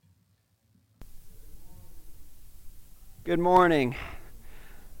Good morning.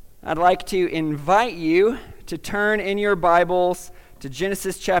 I'd like to invite you to turn in your Bibles to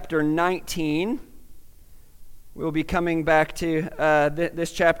Genesis chapter 19. We'll be coming back to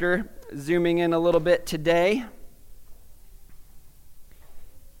this chapter, zooming in a little bit today.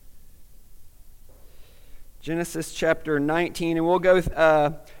 Genesis chapter 19, and we'll go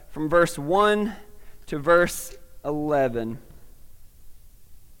from verse 1 to verse 11.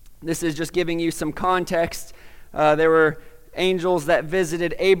 This is just giving you some context. There were angels that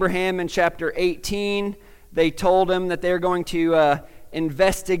visited Abraham in chapter 18. They told him that they're going to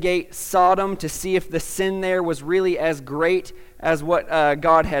investigate Sodom to see if the sin there was really as great as what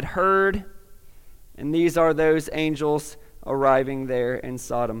God had heard. And these are those angels arriving there in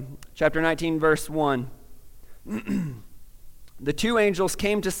Sodom. Chapter 19, verse 1. The two angels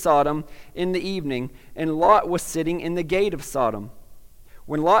came to Sodom in the evening, and Lot was sitting in the gate of Sodom.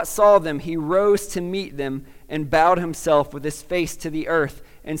 When Lot saw them, he rose to meet them and bowed himself with his face to the earth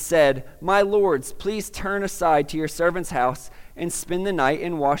and said, "My lords, please turn aside to your servant's house and spend the night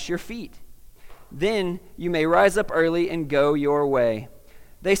and wash your feet. Then you may rise up early and go your way."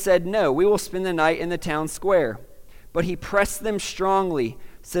 They said, "No, we will spend the night in the town square." But he pressed them strongly,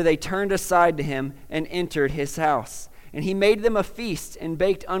 so they turned aside to him and entered his house. And he made them a feast and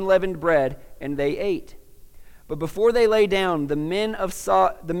baked unleavened bread, and they ate. But before they lay down, the men of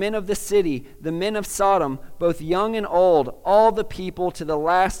the city, the men of Sodom, both young and old, all the people to the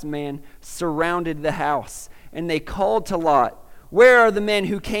last man, surrounded the house. And they called to Lot, "Where are the men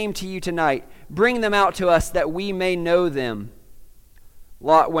who came to you tonight? Bring them out to us that we may know them."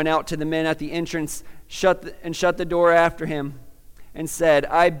 Lot went out to the men at the entrance, shut the door after him, and said,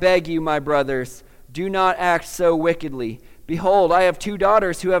 "I beg you, my brothers, do not act so wickedly. Behold, I have two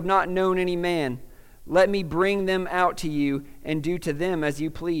daughters who have not known any man. Let me bring them out to you, and do to them as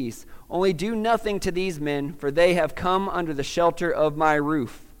you please. Only do nothing to these men, for they have come under the shelter of my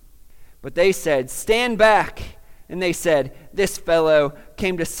roof." But they said, "Stand back." And they said, "This fellow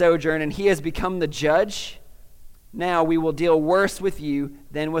came to sojourn, and he has become the judge. Now we will deal worse with you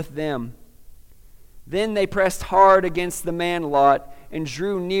than with them." Then they pressed hard against the man Lot, and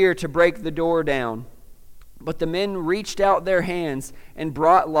drew near to break the door down. But the men reached out their hands and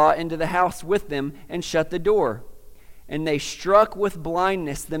brought Lot into the house with them and shut the door. And they struck with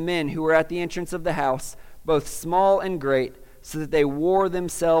blindness the men who were at the entrance of the house, both small and great, so that they wore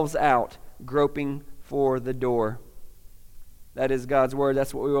themselves out, groping for the door. That is God's word.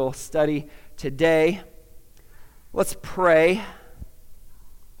 That's what we will study today. Let's pray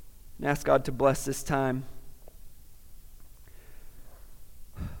and ask God to bless this time.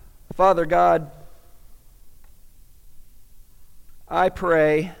 Father God, I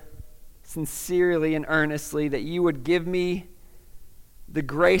pray sincerely and earnestly that you would give me the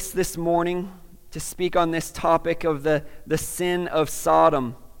grace this morning to speak on this topic of the sin of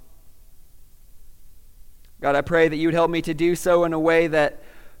Sodom. God, I pray that you would help me to do so in a way that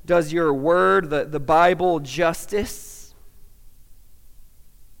does your word, the Bible, justice.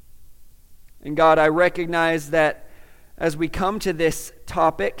 And God, I recognize that as we come to this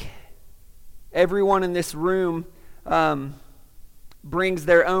topic, everyone in this room brings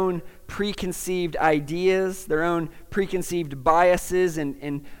their own preconceived ideas, their own preconceived biases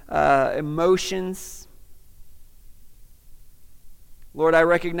and emotions. Lord, I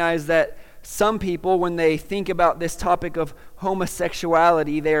recognize that some people, when they think about this topic of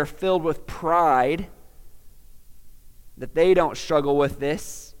homosexuality, they are filled with pride that they don't struggle with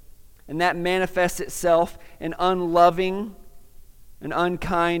this, and that manifests itself in unloving and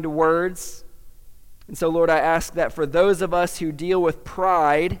unkind words. And so, Lord, I ask that for those of us who deal with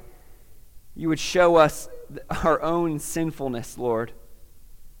pride, you would show us our own sinfulness, Lord.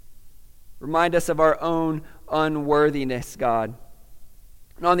 Remind us of our own unworthiness, God.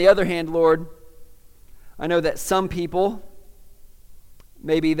 And on the other hand, Lord, I know that some people,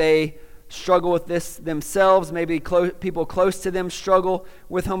 maybe they struggle with this themselves, maybe people close to them struggle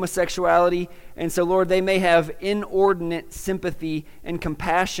with homosexuality, and so, Lord, they may have inordinate sympathy and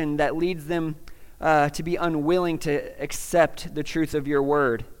compassion that leads them to be unwilling to accept the truth of your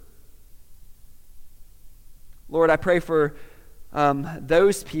word. Lord, I pray for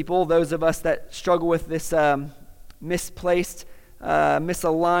those people, those of us that struggle with this misplaced,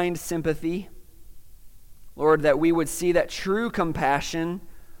 misaligned sympathy. Lord, that we would see that true compassion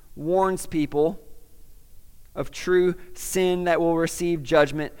warns people of true sin that will receive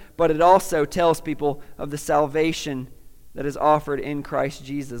judgment, but it also tells people of the salvation that is offered in Christ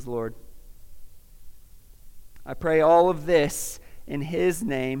Jesus, Lord. I pray all of this in his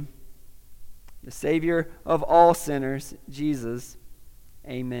name, the Savior of all sinners, Jesus.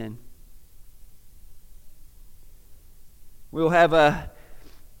 Amen. We'll have a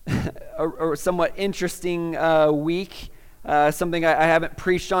somewhat interesting week, something I haven't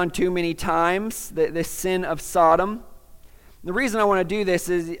preached on too many times, the sin of Sodom. The reason I want to do this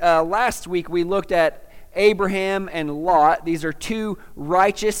is last week we looked at Abraham and Lot. These are two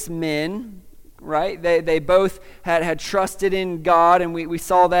righteous men, right? They both had trusted in God, and we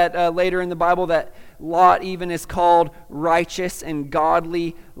saw that later in the Bible that Lot even is called righteous and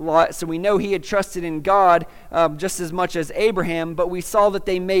godly Lot. So we know he had trusted in God just as much as Abraham, but we saw that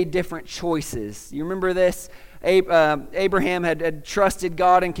they made different choices. You remember this? Abraham had trusted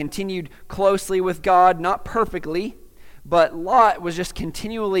God and continued closely with God, not perfectly, but Lot was just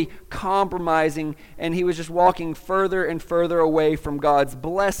continually compromising, and he was just walking further and further away from God's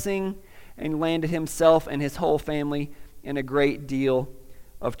blessing, and landed himself and his whole family in a great deal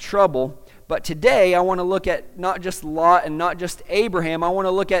of trouble. But today I want to look at not just Lot and not just Abraham. I want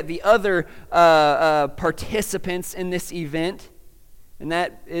to look at the other participants in this event, and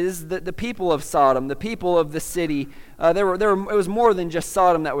that is the people of Sodom, the people of the city. It was more than just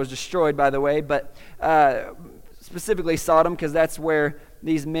Sodom that was destroyed, by the way, but specifically Sodom, because that's where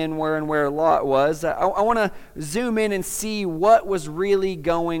these men were and where Lot was. I want to zoom in and see what was really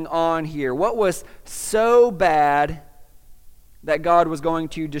going on here. What was so bad that God was going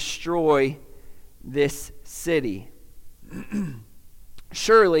to destroy this city?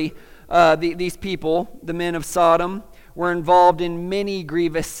 Surely, these people, the men of Sodom, were involved in many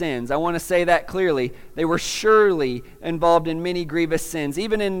grievous sins. I want to say that clearly. They were surely involved in many grievous sins.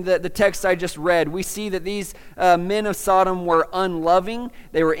 Even in the text I just read, we see that these men of Sodom were unloving,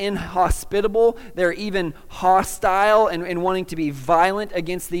 they were inhospitable, they were even hostile and wanting to be violent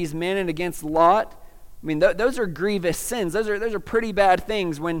against these men and against Lot. I mean, those are grievous sins. Those are pretty bad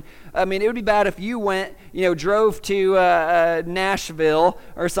things. It would be bad if you went, drove to Nashville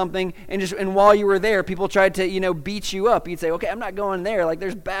or something, and while you were there, people tried to, beat you up. You'd say, okay, I'm not going there. Like,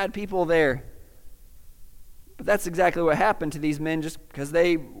 there's bad people there. But that's exactly what happened to these men just because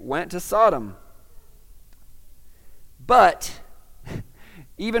they went to Sodom. But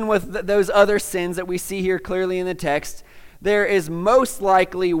even with those other sins that we see here clearly in the text, there is most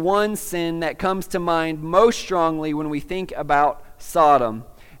likely one sin that comes to mind most strongly when we think about Sodom,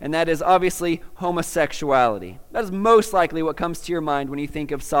 and that is obviously homosexuality. That is most likely what comes to your mind when you think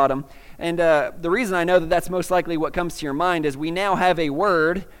of Sodom. And the reason I know that that's most likely what comes to your mind is we now have a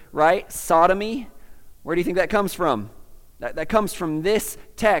word, right? Sodomy. Where do you think that comes from? That comes from this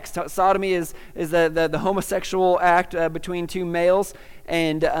text. Sodomy is the homosexual act between two males,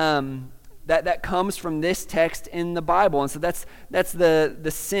 and that comes from this text in the Bible. And so that's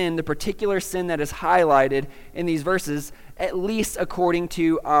the sin, the particular sin that is highlighted in these verses, at least according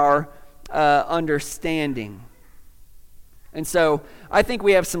to our understanding. And so I think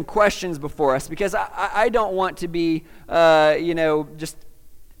we have some questions before us, because I don't want to be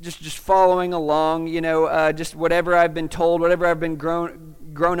just following along, just whatever I've been told, whatever I've been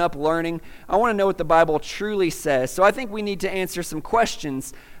grown up learning. I want to know what the Bible truly says. So I think we need to answer some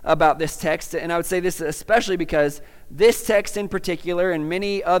questions about this text, and I would say this especially because this text in particular, and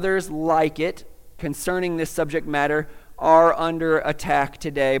many others like it concerning this subject matter, are under attack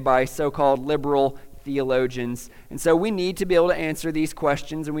today by so-called liberal theologians. And so we need to be able to answer these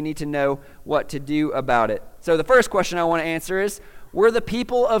questions, and we need to know what to do about it. So the first question I want to answer is, were the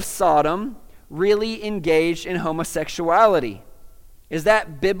people of Sodom really engaged in homosexuality? Is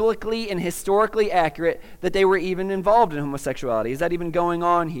that biblically and historically accurate that they were even involved in homosexuality? Is that even going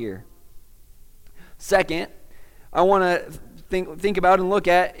on here? Second, I want to think about and look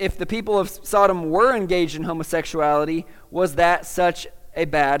at, if the people of Sodom were engaged in homosexuality, was that such a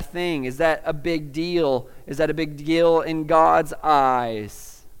bad thing? Is that a big deal? Is that a big deal in God's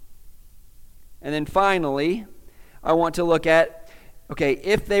eyes? And then finally, I want to look at, okay,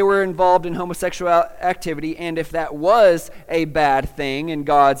 if they were involved in homosexual activity, and if that was a bad thing in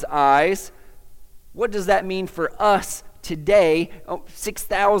God's eyes, what does that mean for us today,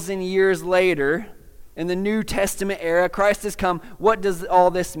 6,000 years later, in the New Testament era? Christ has come. What does all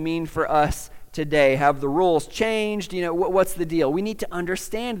this mean for us today? Have the rules changed? What's the deal? We need to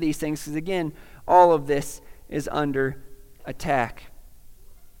understand these things, because again, all of this is under attack.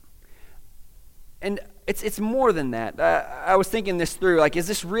 And it's more than that. I was thinking this through, like, is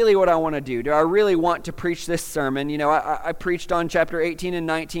this really what I want to do? Do I really want to preach this sermon? I preached on chapter 18 and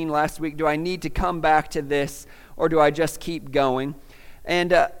 19 last week. Do I need to come back to this, or do I just keep going?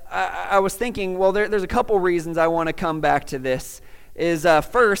 And I was thinking, well, there's a couple reasons I want to come back to this.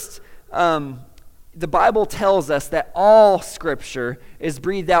 First, the Bible tells us that all Scripture is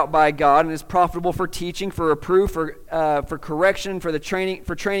breathed out by God and is profitable for teaching, for reproof, for correction, for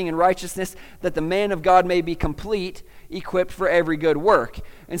training in righteousness, that the man of God may be complete, equipped for every good work.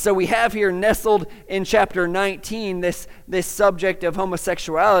 And so we have here nestled in chapter 19 this subject of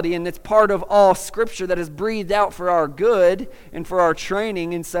homosexuality, and it's part of all Scripture that is breathed out for our good and for our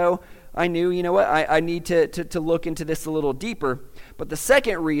training. And so I knew, you know what, I need to look into this a little deeper. But the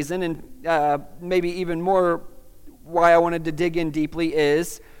second reason, and maybe even more why I wanted to dig in deeply,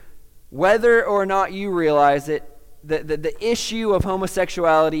 is whether or not you realize it, the issue of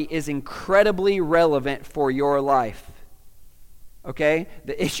homosexuality is incredibly relevant for your life. Okay?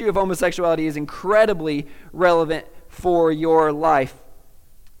 The issue of homosexuality is incredibly relevant for your life.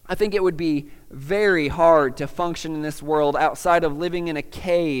 I think it would be very hard to function in this world outside of living in a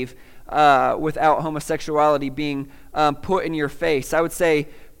cave without homosexuality being put in your face. I would say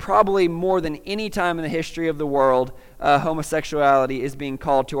probably more than any time in the history of the world, homosexuality is being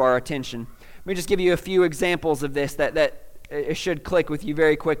called to our attention. Let me just give you a few examples of this that it should click with you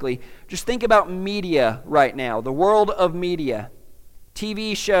very quickly. Just think about media right now, the world of media.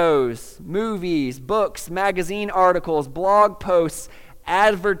 TV shows, movies, books, magazine articles, blog posts,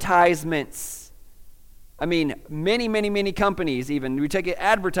 advertisements. I mean, many companies, even, we take it,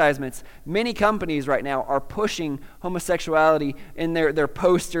 advertisements, many companies right now are pushing homosexuality in their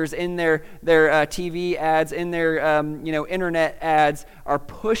posters, in their TV ads, in their internet ads, are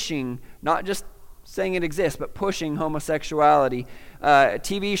pushing, not just saying it exists, but pushing homosexuality.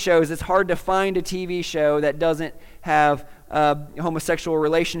 TV shows, it's hard to find a TV show that doesn't have homosexual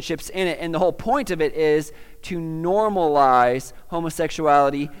relationships in it, and the whole point of it is to normalize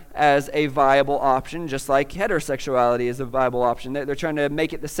homosexuality as a viable option, just like heterosexuality is a viable option. They're trying to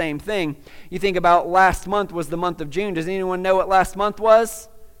make it the same thing. You think about last month was the month of June. Does anyone know what last month was?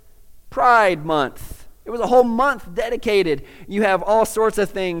 Pride Month. It was a whole month dedicated. You have all sorts of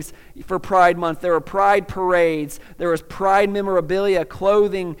things for Pride Month. There were pride parades. There was pride memorabilia,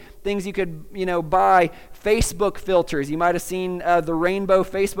 clothing, things you could, buy. Facebook filters. You might have seen the rainbow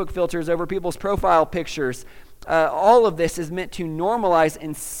Facebook filters over people's profile pictures. All of this is meant to normalize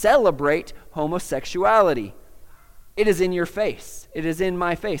and celebrate homosexuality. It is in your face. It is in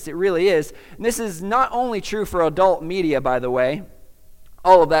my face. It really is. And this is not only true for adult media, by the way.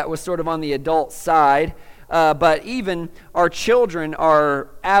 All of that was sort of on the adult side. But even our children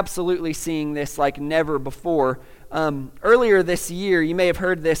are absolutely seeing this like never before. Earlier this year, you may have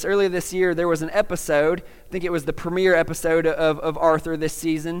heard this, earlier this year there was an episode, I think it was the premiere episode of Arthur this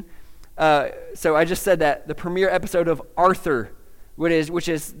season. So I just said that, the premiere episode of Arthur, which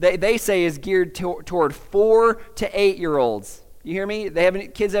is they say is geared toward 4 to 8-year-olds. You hear me?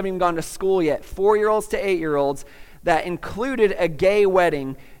 Kids haven't even gone to school yet. 4-year-olds to 8-year-olds, that included a gay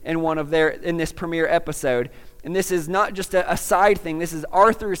wedding in this premiere episode. And this is not just a side thing. This is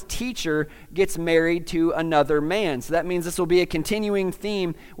Arthur's teacher gets married to another man. So that means this will be a continuing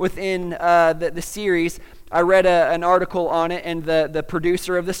theme within the series. I read an article on it, and the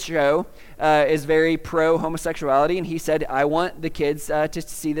producer of the show is very pro-homosexuality, and he said, I want the kids to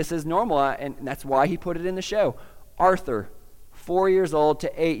see this as normal, and that's why he put it in the show. Arthur, 4 years old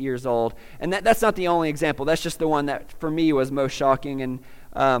to 8 years old. And that's not the only example. That's just the one that, for me, was most shocking. And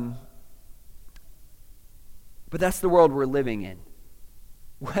but that's the world we're living in.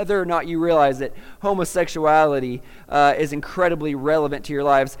 Whether or not you realize that homosexuality is incredibly relevant to your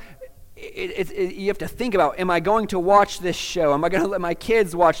lives, you have to think about, am I going to watch this show? Am I going to let my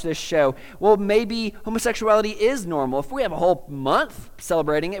kids watch this show? Well, maybe homosexuality is normal. If we have a whole month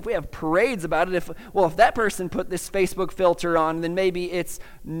celebrating it, if we have parades about it, if that person put this Facebook filter on, then maybe it's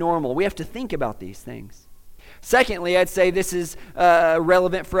normal. We have to think about these things. Secondly, I'd say this is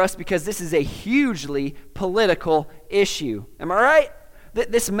relevant for us because this is a hugely political issue. Am I right?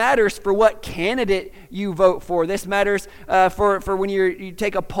 This matters for what candidate you vote for. This matters for when you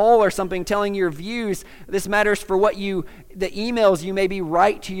take a poll or something telling your views. This matters for the emails you maybe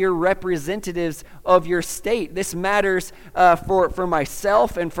write to your representatives of your state. This matters for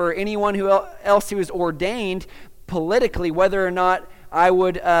myself and for anyone else who is ordained politically, whether or not I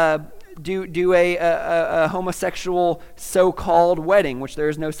would do a homosexual so-called wedding, which there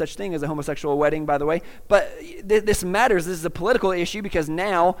is no such thing as a homosexual wedding, by the way. But this matters. This is a political issue because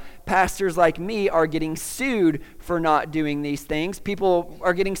now pastors like me are getting sued for not doing these things. People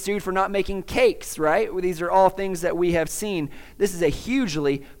are getting sued for not making cakes, right? These are all things that we have seen. This is a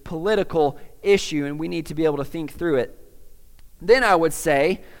hugely political issue, and we need to be able to think through it. Then I would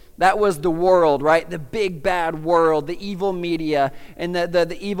say, that was the world, right? The big bad world, the evil media, and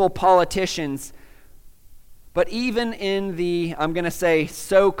the evil politicians. But even in the, I'm going to say,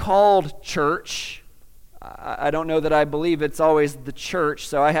 so-called church, I don't know that I believe it's always the church,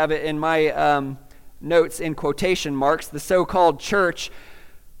 so I have it in my notes in quotation marks, the so-called church,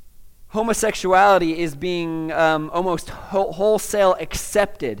 homosexuality is being almost wholesale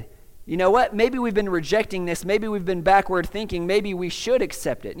accepted. You know what? Maybe we've been rejecting this. Maybe we've been backward thinking. Maybe we should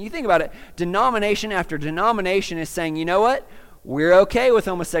accept it. And you think about it, denomination after denomination is saying, you know what? We're okay with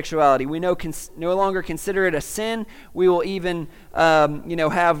homosexuality. We no longer consider it a sin. We will even,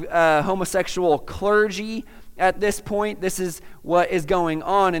 have homosexual clergy at this point. This is what is going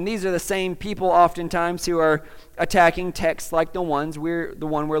on. And these are the same people oftentimes who are attacking texts like the one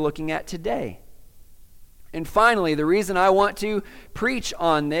we're looking at today. And finally, the reason I want to preach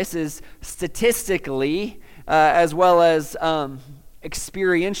on this is statistically, as well as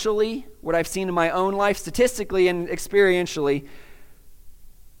experientially, what I've seen in my own life, statistically and experientially,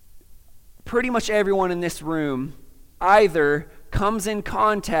 pretty much everyone in this room either comes in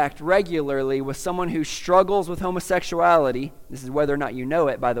contact regularly with someone who struggles with homosexuality, this is whether or not you know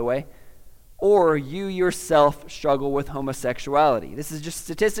it, by the way, or you yourself struggle with homosexuality. This is just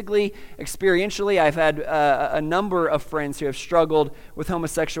statistically, experientially. I've had a number of friends who have struggled with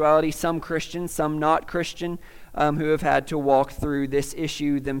homosexuality, some Christian, some not Christian, who have had to walk through this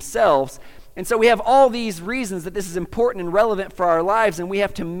issue themselves. And so we have all these reasons that this is important and relevant for our lives, and we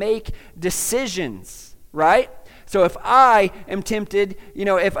have to make decisions, right? So if I am tempted,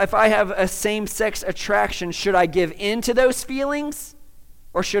 if I have a same-sex attraction, should I give in to those feelings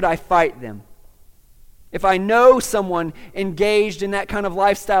or should I fight them? If I know someone engaged in that kind of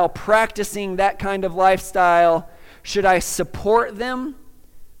lifestyle, practicing that kind of lifestyle, should I support them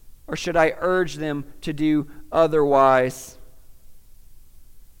or should I urge them to do otherwise?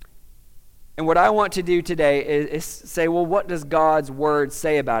 And what I want to do today is say, well, what does God's word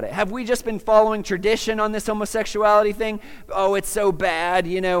say about it? Have we just been following tradition on this homosexuality thing? Oh, it's so bad,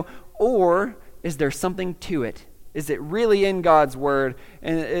 Or is there something to it? Is it really in God's word?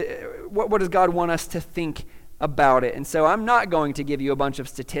 And what does God want us to think about it? And so I'm not going to give you a bunch of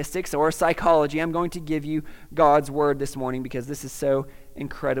statistics or psychology. I'm going to give you God's word this morning because this is so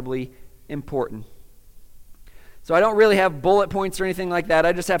incredibly important. So I don't really have bullet points or anything like that.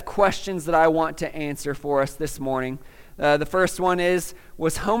 I just have questions that I want to answer for us this morning. The first one is,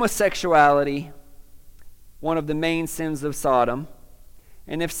 was homosexuality one of the main sins of Sodom?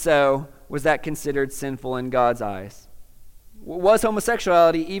 And if so, was that considered sinful in God's eyes? Was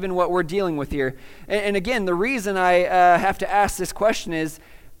homosexuality even what we're dealing with here? And again, the reason I have to ask this question is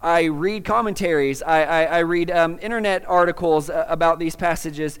I read commentaries, I read internet articles about these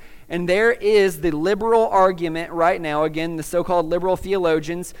passages, and there is the liberal argument right now, again, the so-called liberal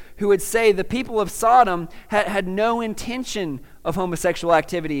theologians, who would say the people of Sodom had no intention of homosexual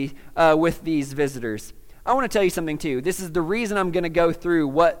activity with these visitors. I want to tell you something too. This is the reason I'm going to go through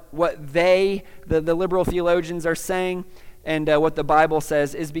what the liberal theologians are saying and what the Bible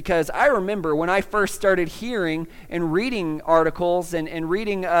says is because I remember when I first started hearing and reading articles and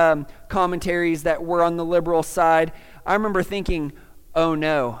reading commentaries that were on the liberal side, I remember thinking, oh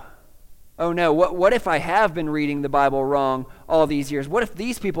no, what if I have been reading the Bible wrong all these years? What if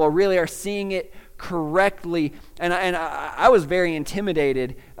these people really are seeing it correctly? And I was very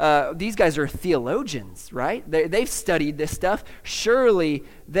intimidated. These guys are theologians, right? They've studied this stuff. Surely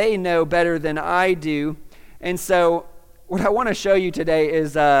they know better than I do. And so what I want to show you today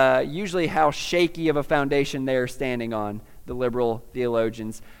is usually how shaky of a foundation they're standing on, the liberal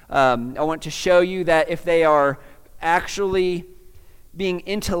theologians. I want to show you that if they are actually being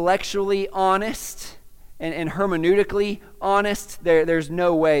intellectually honest and hermeneutically honest, there's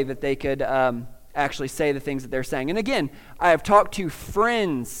no way that they could actually say the things that they're saying. And again, I have talked to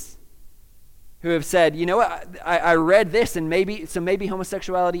friends who have said, you know what, I read this and maybe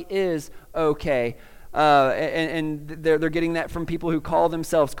homosexuality is okay. And they're getting that from people who call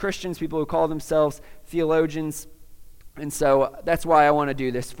themselves Christians, people who call themselves theologians. And so that's why I want to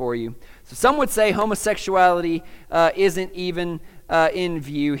do this for you. So some would say homosexuality isn't even in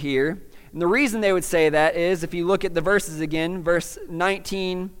view here. And the reason they would say that is if you look at the verses again,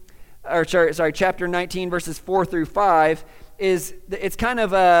 chapter 19, verses 4 through 5, it's kind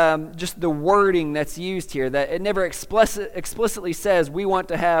of just the wording that's used here, that it never explicitly says we want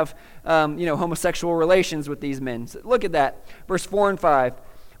to have homosexual relations with these men. So look at that, verse 4 and 5.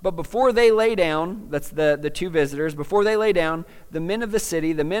 But before they lay down, that's the two visitors, before they lay down, the men of the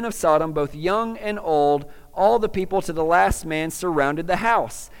city, the men of Sodom, both young and old, all the people to the last man surrounded the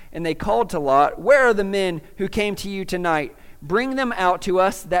house. And they called to Lot, "Where are the men who came to you tonight? Bring them out to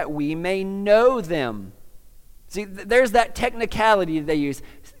us that we may know them." See, there's that technicality that they use.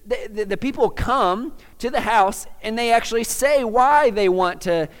 The people come to the house and they actually say why they want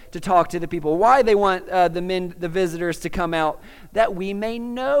to talk to the people, why they want the visitors to come out, that we may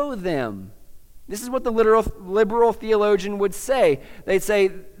know them. This is what the liberal theologian would say. They'd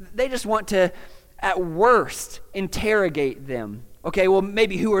say they just want to, at worst, interrogate them. Okay, well,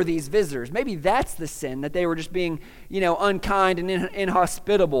 maybe who are these visitors? Maybe that's the sin, that they were just being, unkind and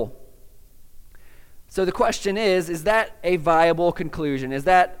inhospitable. So the question is that a viable conclusion? Is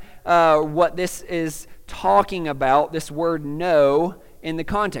that what this is talking about, this word know, in the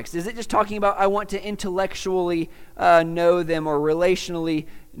context? Is it just talking about I want to intellectually know them or relationally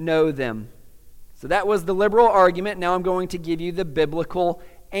know them? So that was the liberal argument. Now I'm going to give you the biblical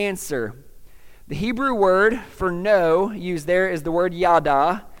answer. The Hebrew word for know used there is the word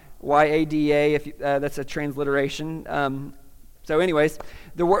yada, Y-A-D-A, if that's a transliteration. So anyways,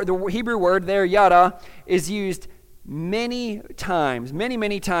 the Hebrew word there, yada, is used many times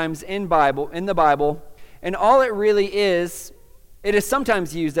in the Bible, and all it really is, it is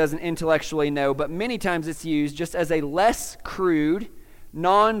sometimes used as an intellectually know, but many times it's used just as a less crude,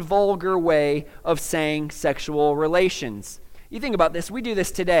 non-vulgar way of saying sexual relations. You think about this, we do this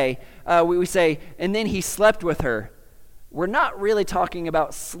today. We say, and then he slept with her. We're not really talking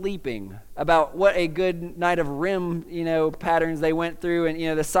about sleeping, about what a good night of REM, patterns they went through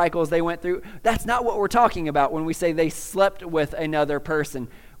and, the cycles they went through. That's not what we're talking about when we say they slept with another person.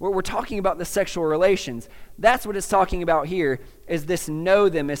 We're talking about the sexual relations. That's what it's talking about here, is this know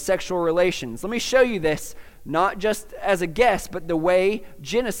them as sexual relations. Let me show you this, not just as a guess, but the way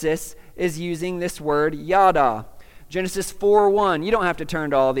Genesis is using this word yada. Genesis 4:1. You don't have to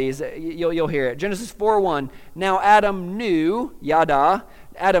turn to all these. You'll hear it. Genesis 4:1. Now Adam knew, yada,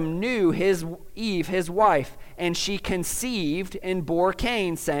 Adam knew Eve, his wife, and she conceived and bore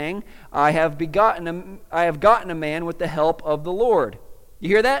Cain, saying, I have gotten a man with the help of the Lord. You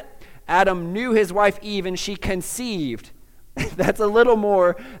hear that? Adam knew his wife Eve, and she conceived. That's a little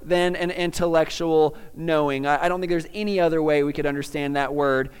more than an intellectual knowing. I don't think there's any other way we could understand that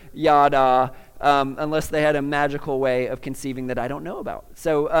word, yada, unless they had a magical way of conceiving that I don't know about.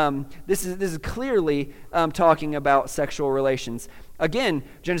 So this is clearly talking about sexual relations. Again,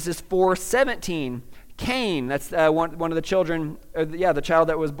 Genesis 4:17, Cain, that's one of the children, the child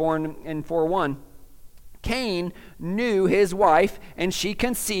that was born in 4:1. Cain knew his wife, and she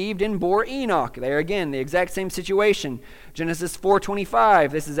conceived and bore Enoch. There again, the exact same situation. Genesis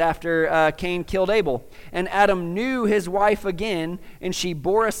 4:25, this is after Cain killed Abel. And Adam knew his wife again, and she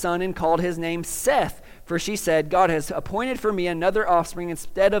bore a son and called his name Seth. For she said, God has appointed for me another offspring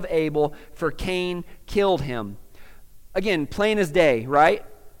instead of Abel, for Cain killed him. Again, plain as day, right?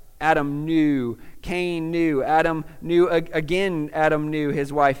 Adam knew, Cain knew, Adam knew, again Adam knew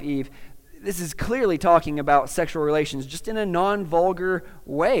his wife Eve. This is clearly talking about sexual relations just in a non-vulgar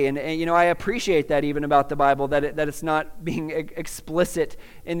way. And I appreciate that even about the Bible, that it's not being explicit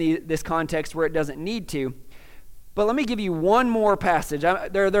in this context where it doesn't need to. But let me give you one more passage.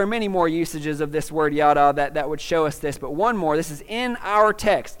 There are many more usages of this word yada that would show us this, but one more. This is in our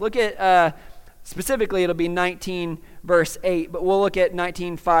text. Look at, specifically it'll be 19 verse 8, but we'll look at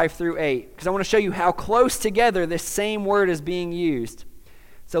 19:5 through 8, because I want to show you how close together this same word is being used.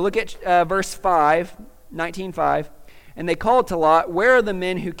 So look at verse 5, 19:5. And they called to Lot, where are the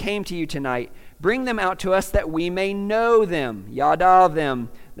men who came to you tonight? Bring them out to us that we may know them. Yada them.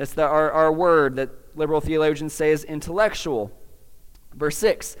 That's our word that liberal theologians say is intellectual. Verse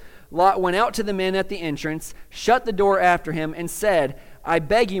 6. Lot went out to the men at the entrance, shut the door after him, and said, I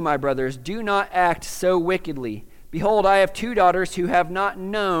beg you, my brothers, do not act so wickedly. Behold, I have 2 daughters who have not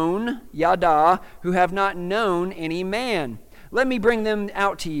known, yada, who have not known any man. Let me bring them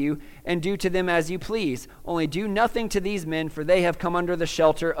out to you, and do to them as you please. Only do nothing to these men, for they have come under the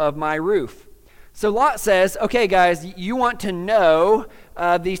shelter of my roof. So Lot says, okay, guys, you want to know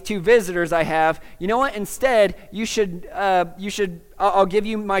these 2 visitors I have. You know what? Instead, I'll give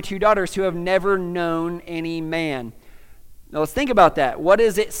you my 2 daughters who have never known any man. Now let's think about that. What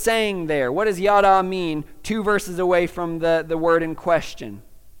is it saying there? What does yada mean 2 verses away from the word in question?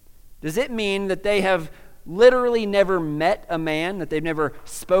 Does it mean that they have literally never met a man, that they've never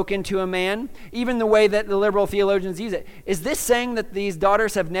spoken to a man? Even the way that the liberal theologians use it. Is this saying that these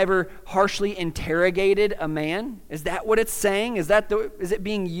daughters have never harshly interrogated a man? Is that what it's saying? Is it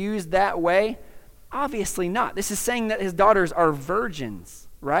being used that way? Obviously not. This is saying that his daughters are virgins,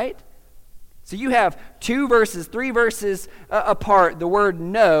 right? So you have 2 verses, 3 verses apart, the word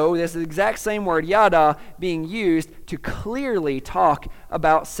know, this is the exact same word, yada, being used to clearly talk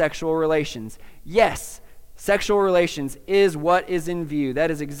about sexual relations. Yes, sexual relations is what is in view. That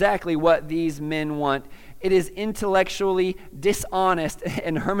is exactly what these men want. it is intellectually dishonest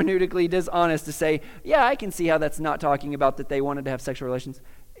and hermeneutically dishonest to say, yeah, I can see how that's not talking about that they wanted to have sexual relations.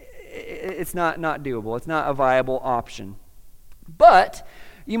 It's not doable. It's not a viable option. But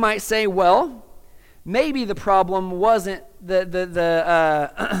you might say, well, maybe the problem wasn't the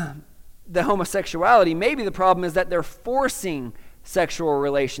homosexuality. Maybe the problem is that they're forcing sexual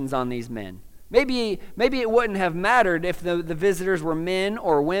relations on these men. Maybe it wouldn't have mattered if the visitors were men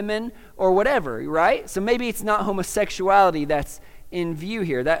or women or whatever, right? So maybe it's not homosexuality that's in view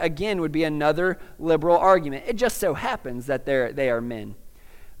here. That, again, would be another liberal argument. It just so happens that they are men.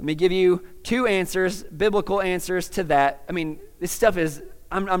 Let me give you two answers, biblical answers to that. I mean, this stuff is,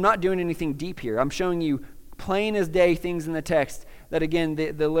 I'm not doing anything deep here. I'm showing you plain as day things in the text that, again,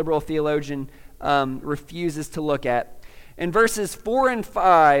 the liberal theologian refuses to look at. In verses 4 and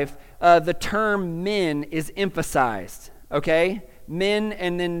 5, the term men is emphasized, okay? Men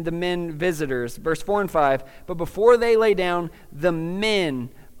and then the men visitors. Verse 4 and 5, but before they lay down, the men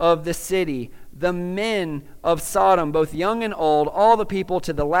of the city, the men of Sodom, both young and old, all the people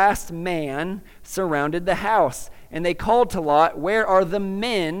to the last man surrounded the house. And they called to Lot, where are the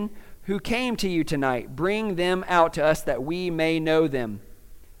men who came to you tonight? Bring them out to us that we may know them.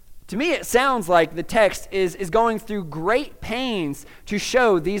 To me, it sounds like the text is going through great pains to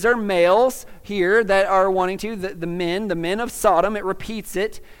show these are males here that are wanting to, the men of Sodom, it repeats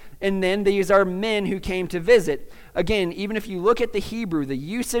it, and then these are men who came to visit. Again, even if you look at the Hebrew, the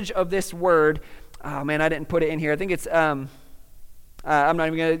usage of this word, oh man, I didn't put it in here. I think it's, I'm not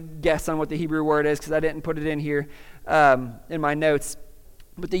even going to guess on what the Hebrew word is because I didn't put it in here in my notes.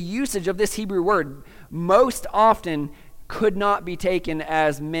 But the usage of this Hebrew word most often could not be taken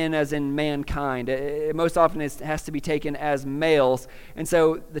as men as in mankind. It most often has to be taken as males. And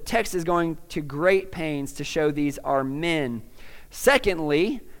so the text is going to great pains to show these are men.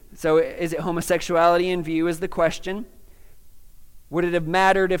 Secondly, so is it homosexuality in view is the question. Would it have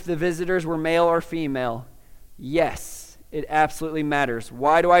mattered if the visitors were male or female? Yes, it absolutely matters.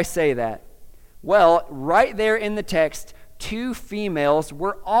 Why do I say that? Well, right there in the text, 2 females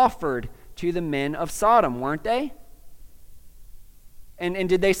were offered to the men of Sodom, weren't they? And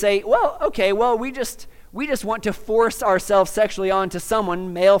did they say, well, okay, well, we just want to force ourselves sexually onto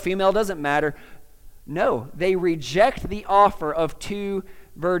someone, male, female, doesn't matter. No, they reject the offer of 2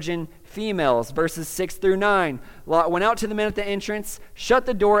 virgin females. Verses 6 through 9. Lot went out to the men at the entrance, shut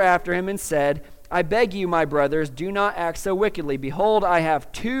the door after him, and said, I beg you, my brothers, do not act so wickedly. Behold, I have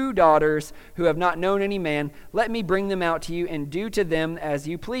 2 daughters who have not known any man. Let me bring them out to you, and do to them as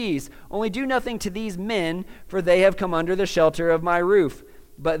you please. Only do nothing to these men, for they have come under the shelter of my roof.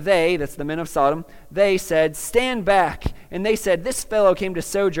 But they, that's the men of Sodom, they said, stand back. And they said, this fellow came to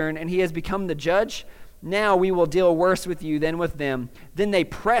sojourn, and he has become the judge. Now we will deal worse with you than with them. Then they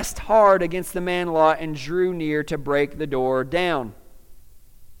pressed hard against the man Lot and drew near to break the door down.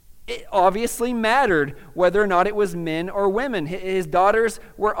 It obviously mattered whether or not it was men or women. His daughters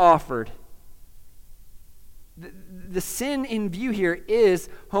were offered. The sin in view here is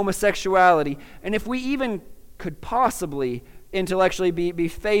homosexuality. And if we even could possibly intellectually be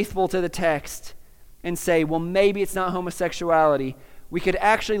faithful to the text and say, well, maybe it's not homosexuality, we could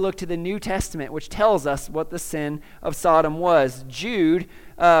actually look to the New Testament, which tells us what the sin of Sodom was. Jude,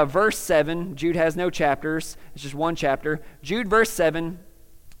 verse 7, Jude has no chapters, it's just one chapter. Jude, verse 7,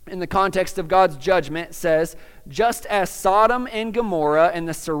 in the context of God's judgment, says, just as Sodom and Gomorrah and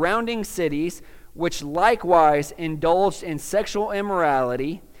the surrounding cities, which likewise indulged in sexual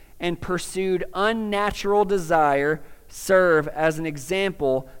immorality and pursued unnatural desire, serve as an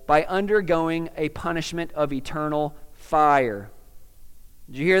example by undergoing a punishment of eternal fire.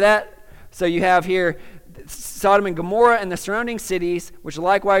 Did you hear that? So you have here Sodom and Gomorrah and the surrounding cities, which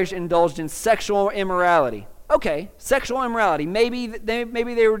likewise indulged in sexual immorality. Okay, sexual immorality. Maybe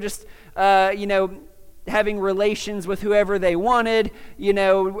they were just, having relations with whoever they wanted,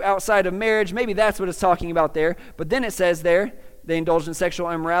 outside of marriage. Maybe that's what it's talking about there. But then it says there, they indulged in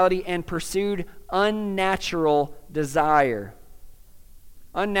sexual immorality and pursued unnatural desire.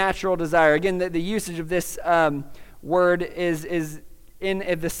 Unnatural desire. Again, the usage of this word is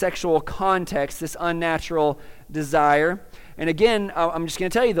in the sexual context, this unnatural desire. And again, I'm just going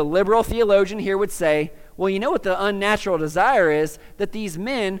to tell you, the liberal theologian here would say, well, you know what the unnatural desire is? That these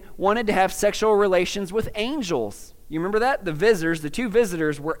men wanted to have sexual relations with angels. You remember that? The 2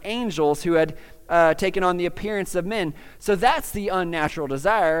 visitors were angels who had taken on the appearance of men. So that's the unnatural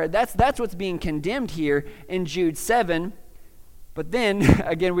desire. That's what's being condemned here in Jude 7. But then,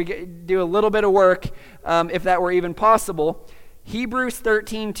 again, we do a little bit of work, if that were even possible. Hebrews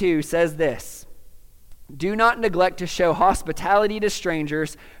 13:2 says this, Do not neglect to show hospitality to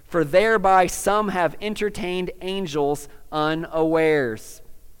strangers, for thereby some have entertained angels unawares.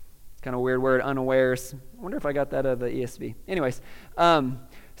 Kind of a weird word, unawares. I wonder if I got that out of the ESV. Anyways,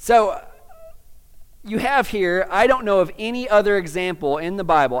 so you have here, I don't know of any other example in the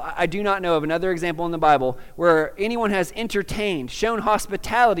Bible. I do not know of another example in the Bible where anyone has entertained, shown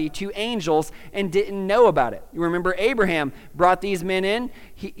hospitality to angels and didn't know about it. You remember Abraham brought these men in.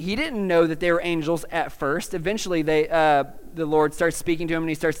 He didn't know that they were angels at first. Eventually, the Lord starts speaking to him and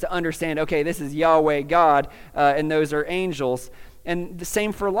he starts to understand, okay, this is Yahweh God, and those are angels. And the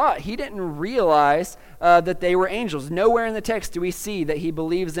same for Lot. He didn't realize that they were angels. Nowhere in the text do we see that he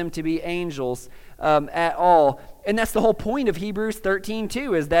believes them to be angels at all. And that's the whole point of Hebrews 13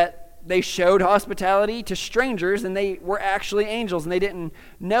 too, is that they showed hospitality to strangers and they were actually angels and they didn't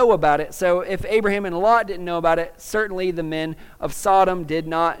know about it. So if Abraham and Lot didn't know about it, certainly the men of Sodom did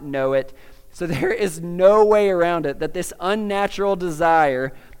not know it. So there is no way around it that this unnatural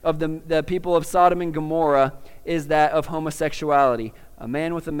desire of the people of Sodom and Gomorrah is that of homosexuality. A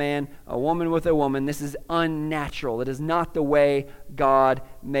man with a man, a woman with a woman. This is unnatural. It is not the way God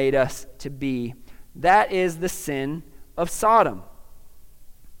made us to be. That is the sin of Sodom.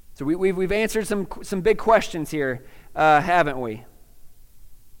 So we've answered some big questions here, haven't we?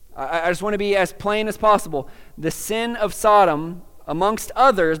 I just want to be as plain as possible. The sin of Sodom, amongst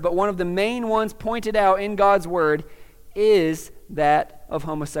others, but one of the main ones pointed out in God's word, is that of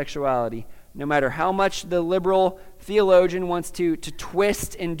homosexuality. No matter how much the liberal theologian wants to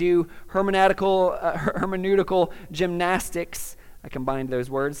twist and do hermeneutical gymnastics, I combined those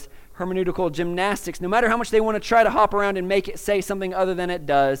words, hermeneutical gymnastics, no matter how much they want to try to hop around and make it say something other than it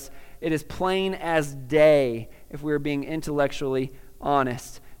does, it is plain as day, if we are being intellectually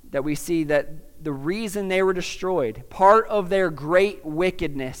honest, that we see that the reason they were destroyed, part of their great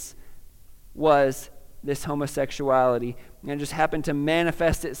wickedness, was this homosexuality. And it just happened to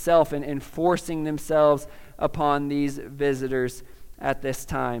manifest itself in forcing themselves upon these visitors at this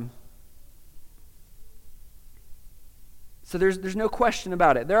time. So there's no question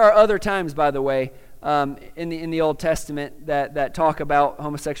about it. There are other times, by the way, in the Old Testament that talk about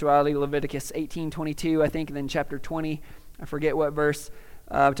homosexuality. Leviticus 18:22, I think, and then chapter 20, I forget what verse,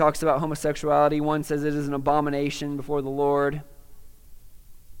 talks about homosexuality. One says it is an abomination before the Lord.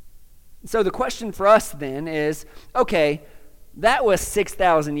 So the question for us then is, okay, that was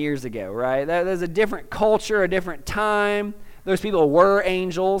 6,000 years ago, right? That was a different culture, a different time. Those people were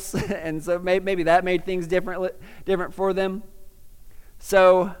angels, and so maybe that made things different for them.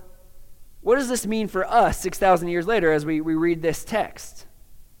 So what does this mean for us 6,000 years later as we read this text?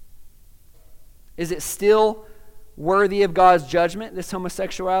 Is it still worthy of God's judgment, this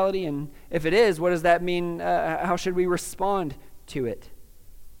homosexuality? And if it is, what does that mean? How should we respond to it?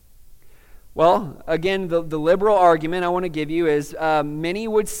 Well, again, the liberal argument I want to give you is many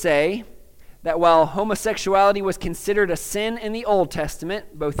would say that while homosexuality was considered a sin in the Old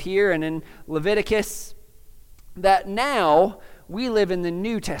Testament, both here and in Leviticus, that now we live in the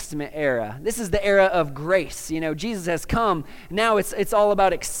New Testament era. This is the era of grace. You know, Jesus has come. Now it's all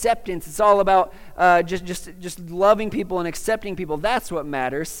about acceptance. It's all about just loving people and accepting people. That's what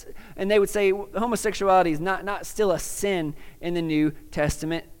matters. And they would say homosexuality is not still a sin in the New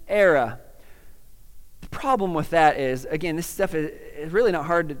Testament era. The problem with that is, again, this stuff is really not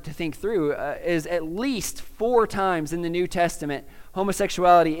hard to think through, is at least 4 times in the New Testament,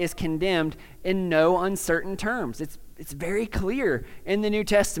 homosexuality is condemned in no uncertain terms. It's very clear in the New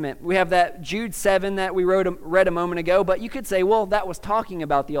Testament. We have that Jude 7 that we read a moment ago, but you could say, well, that was talking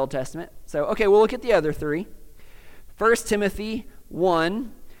about the Old Testament. So, okay, we'll look at the other 3. 1 Timothy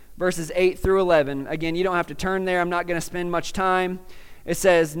 1, verses 8 through 11. Again, you don't have to turn there. I'm not going to spend much time. It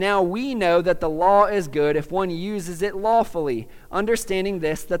says, "Now we know that the law is good if one uses it lawfully, understanding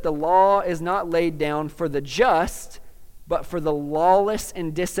this, that the law is not laid down for the just, but for the lawless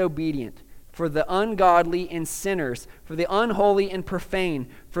and disobedient, for the ungodly and sinners, for the unholy and profane,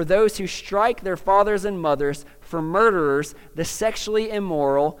 for those who strike their fathers and mothers, for murderers, the sexually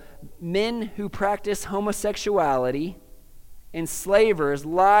immoral, men who practice homosexuality, enslavers,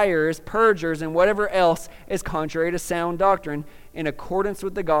 liars, perjurers, and whatever else is contrary to sound doctrine, in accordance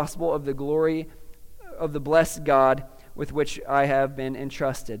with the gospel of the glory of the blessed God with which I have been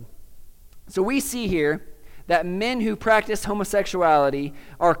entrusted." So we see here that men who practice homosexuality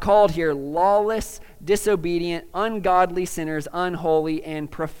are called here lawless, disobedient, ungodly sinners, unholy, and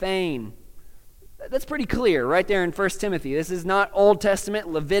profane. That's pretty clear right there in 1 Timothy. This is not Old Testament,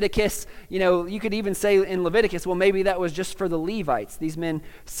 Leviticus. You know, you could even say in Leviticus, well, maybe that was just for the Levites. These men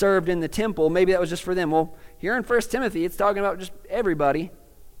served in the temple. Maybe that was just for them. Well, here in 1 Timothy, it's talking about just everybody.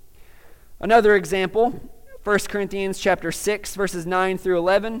 Another example, 1 Corinthians chapter 6, verses 9 through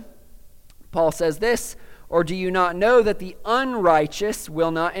 11. Paul says this, "Or do you not know that the unrighteous will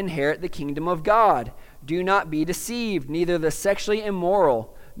not inherit the kingdom of God? Do not be deceived, neither the sexually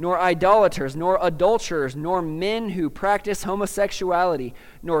immoral, nor idolaters, nor adulterers, nor men who practice homosexuality,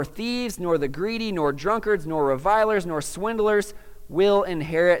 nor thieves, nor the greedy, nor drunkards, nor revilers, nor swindlers will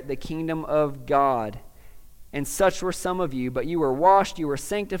inherit the kingdom of God. And such were some of you, but you were washed, you were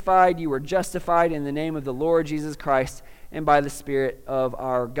sanctified, you were justified in the name of the Lord Jesus Christ and by the Spirit of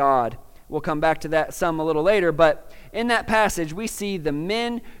our God." We'll come back to that some a little later, but in that passage we see the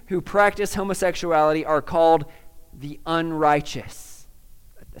men who practice homosexuality are called the unrighteous.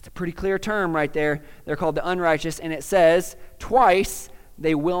 That's a pretty clear term right there. They're called the unrighteous, and it says twice,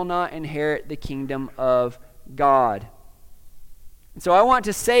 they will not inherit the kingdom of God. And so I want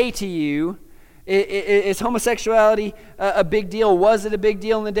to say to you, is homosexuality a big deal? Was it a big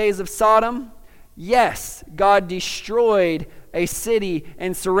deal in the days of Sodom? Yes, God destroyed a city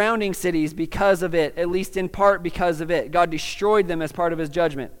and surrounding cities because of it, at least in part because of it. God destroyed them as part of his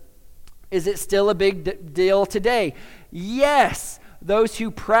judgment. Is it still a big deal today? Yes. Those who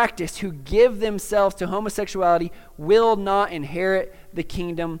practice, who give themselves to homosexuality, will not inherit the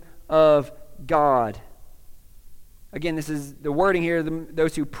kingdom of God. Again, this is the wording here,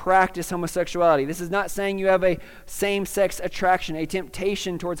 those who practice homosexuality. This is not saying you have a same-sex attraction, a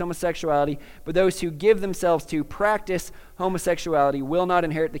temptation towards homosexuality, but those who give themselves to practice homosexuality will not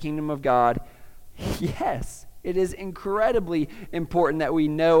inherit the kingdom of God. Yes, it is incredibly important that we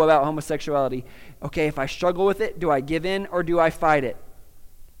know about homosexuality. Okay, if I struggle with it, do I give in or do I fight it?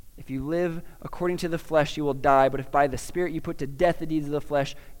 If you live according to the flesh, you will die, but if by the Spirit you put to death the deeds of the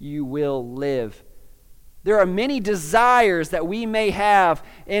flesh, you will live. There are many desires that we may have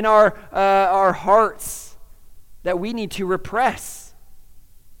in our hearts that we need to repress,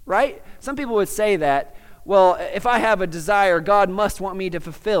 right? Some people would say that, well, if I have a desire, God must want me to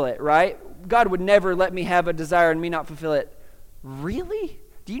fulfill it, right? God would never let me have a desire and me not fulfill it. Really?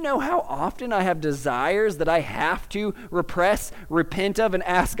 Do you know how often I have desires that I have to repress, repent of, and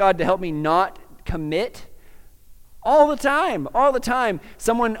ask God to help me not commit? All the time.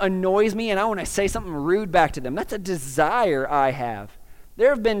 Someone annoys me and I want to say something rude back to them. That's a desire I have. There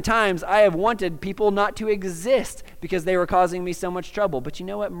have been times I have wanted people not to exist because they were causing me so much trouble. But you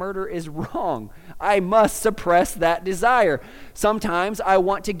know what? Murder is wrong. I must suppress that desire. Sometimes I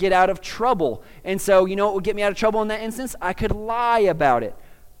want to get out of trouble. And so, you know what would get me out of trouble in that instance? I could lie about it.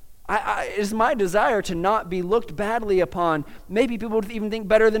 It is my desire to not be looked badly upon. Maybe people would even think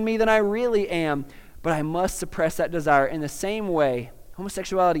better than me than I really am. But I must suppress that desire. In the same way,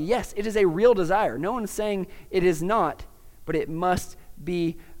 homosexuality, yes, it is a real desire. No one is saying it is not, but it must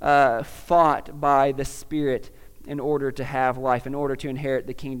be fought by the Spirit in order to have life, in order to inherit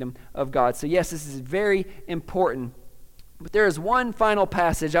the kingdom of God. So yes, this is very important. But there is one final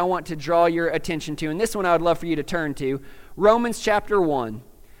passage I want to draw your attention to, and this one I would love for you to turn to, Romans chapter 1.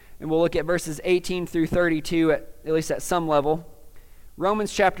 And we'll look at verses 18 through 32, at least at some level.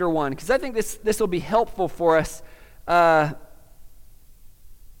 Romans chapter 1, because I think this will be helpful for us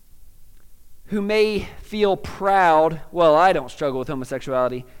who may feel proud. Well, I don't struggle with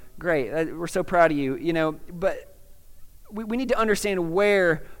homosexuality. Great, we're so proud of you, but we need to understand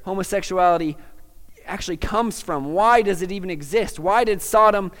where homosexuality actually comes from. Why does it even exist? Why did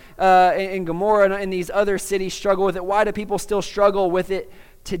Sodom and Gomorrah and these other cities struggle with it? Why do people still struggle with it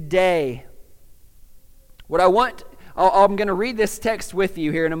today? I'm going to read this text with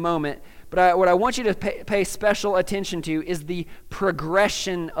you here in a moment, but what I want you to pay special attention to is the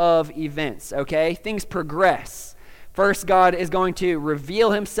progression of events, okay? Things progress. First, God is going to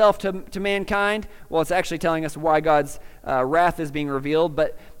reveal himself to mankind. Well, it's actually telling us why God's wrath is being revealed,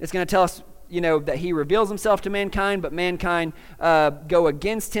 but it's going to tell us, that he reveals himself to mankind, but mankind go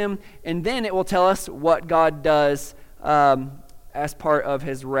against him, and then it will tell us what God does as part of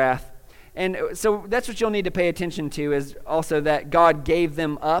his wrath. And so that's what you'll need to pay attention to, is also that God gave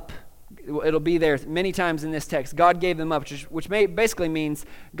them up. It'll be there many times in this text. God gave them up, which basically means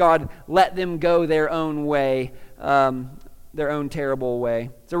God let them go their own way, their own terrible way.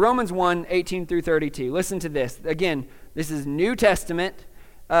 So Romans 1, 18 through 32. Listen to this. Again, this is New Testament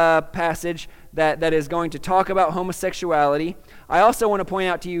passage that is going to talk about homosexuality. I also want to point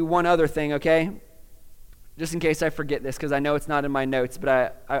out to you one other thing, okay? Just in case I forget this, because I know it's not in my notes,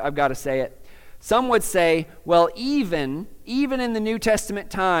 but I've got to say it. Some would say, well, even in the New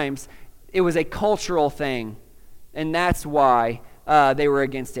Testament times, it was a cultural thing, and that's why they were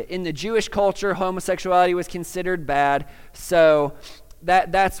against it. In the Jewish culture, homosexuality was considered bad, so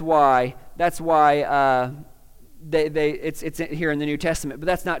that's why it's here in the New Testament, but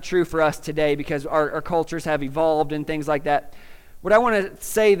that's not true for us today because our cultures have evolved and things like that. What I want to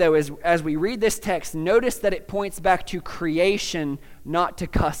say, though, is as we read this text, notice that it points back to creation, not to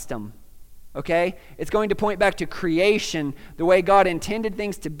custom. Okay? It's going to point back to creation, the way God intended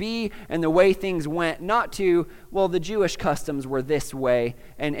things to be and the way things went, not to, well, the Jewish customs were this way,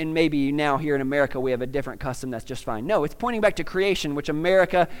 and maybe now here in America we have a different custom that's just fine. No, it's pointing back to creation, which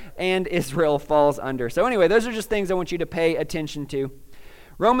America and Israel falls under. So anyway, those are just things I want you to pay attention to.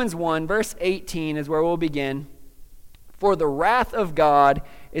 Romans 1, verse 18 is where we'll begin. For the wrath of God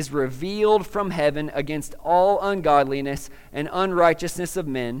is revealed from heaven against all ungodliness and unrighteousness of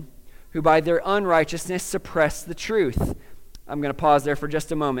men, who by their unrighteousness suppress the truth. I'm going to pause there for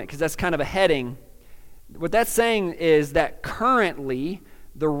just a moment because that's kind of a heading. What that's saying is that currently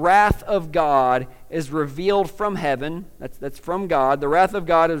the wrath of God is revealed from heaven. That's from God. The wrath of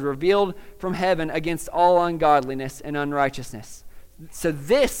God is revealed from heaven against all ungodliness and unrighteousness. So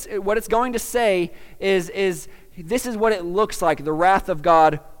this, what it's going to say is this is what it looks like, the wrath of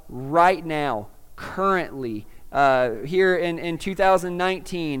God right now, currently, here in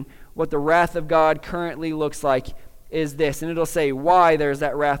 2019, what the wrath of God currently looks like is this. And it'll say why there's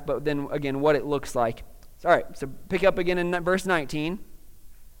that wrath, but then again, what it looks like. All right, so pick up again in verse 19.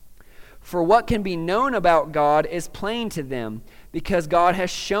 For what can be known about God is plain to them, because God has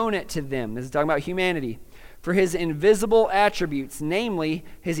shown it to them. This is talking about humanity. For his invisible attributes, namely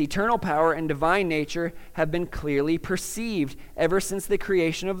his eternal power and divine nature, have been clearly perceived ever since the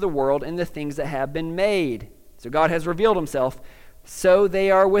creation of the world and the things that have been made. So God has revealed himself, so they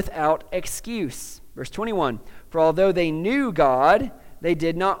are without excuse. Verse 21, for although they knew God, they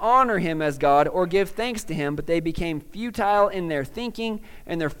did not honor him as God or give thanks to him, but they became futile in their thinking,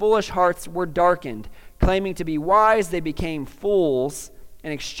 and their foolish hearts were darkened. Claiming to be wise, they became fools,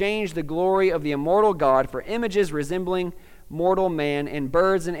 and exchanged the glory of the immortal God for images resembling mortal man and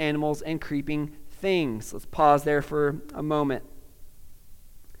birds and animals and creeping things. Let's pause there for a moment.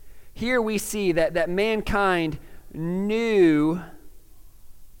 Here we see that mankind knew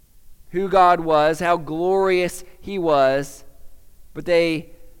who God was, how glorious he was, but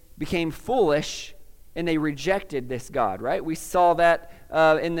they became foolish and they rejected this God, right? We saw that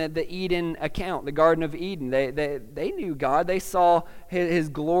in the Eden account, the Garden of Eden. They knew God. They saw his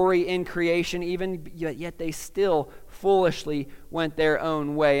glory in creation, yet they still foolishly went their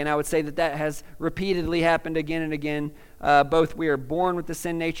own way. And I would say that has repeatedly happened again and again. Both we are born with the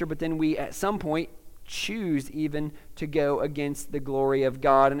sin nature, but then we at some point choose even to go against the glory of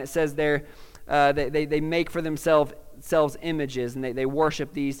God. And it says there they make for themselves images, and they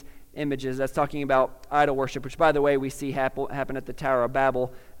worship these images. That's talking about idol worship, which, by the way, we see happen at the Tower of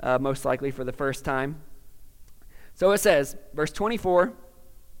Babel, most likely for the first time. So it says, verse 24,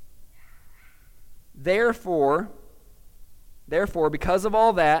 Therefore, because of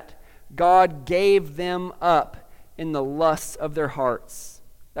all that, God gave them up in the lusts of their hearts.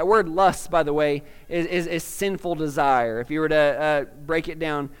 That word lust, by the way, is sinful desire. If you were to break it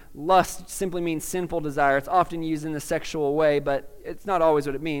down, lust simply means sinful desire. It's often used in the sexual way, but it's not always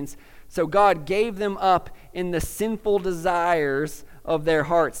what it means. So God gave them up in the sinful desires of their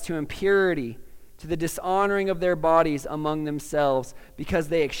hearts to impurity, to the dishonoring of their bodies among themselves, because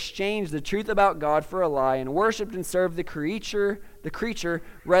they exchanged the truth about God for a lie and worshipped and served the creature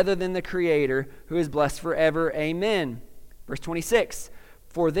rather than the Creator, who is blessed forever. Amen. Verse 26.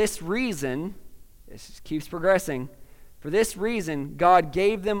 For this reason, this keeps progressing, for this reason God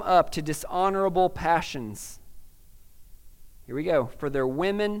gave them up to dishonorable passions. Here we go. For their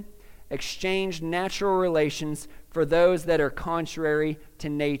women exchanged natural relations for those that are contrary to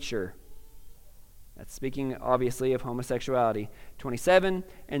nature. That's speaking obviously of homosexuality. 27,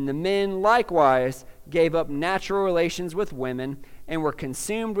 and the men likewise gave up natural relations with women and were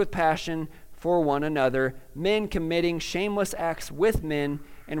consumed with passion for one another, men committing shameless acts with men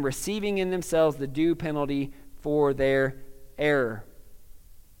and receiving in themselves the due penalty for their error.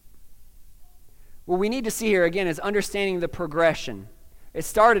 What we need to see here again is understanding the progression. It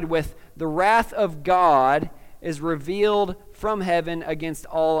started with the wrath of God is revealed from heaven against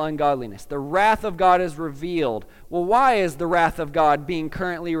all ungodliness. The wrath of God is revealed. Well, why is the wrath of God being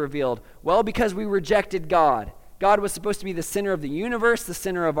currently revealed? Well, because we rejected God. God was supposed to be the center of the universe, the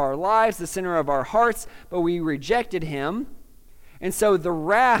center of our lives, the center of our hearts, but we rejected him. And so the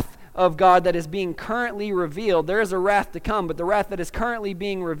wrath of God that is being currently revealed, there is a wrath to come, but the wrath that is currently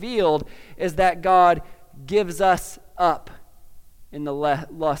being revealed is that God gives us up in the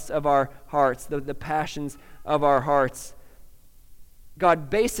lusts of our hearts, the passions of our hearts. God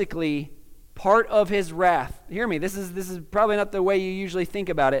basically, part of his wrath, hear me, this is probably not the way you usually think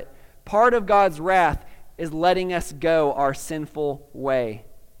about it. Part of God's wrath is letting us go our sinful way.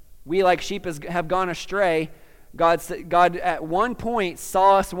 We, like sheep, have gone astray. God at one point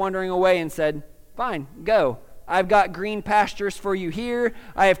saw us wandering away and said, fine, go. I've got green pastures for you here.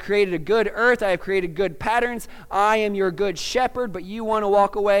 I have created a good earth. I have created good patterns. I am your good shepherd, but you want to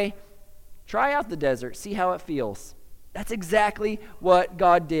walk away? Try out the desert. See how it feels. That's exactly what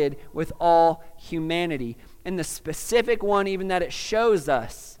God did with all humanity. And the specific one even that it shows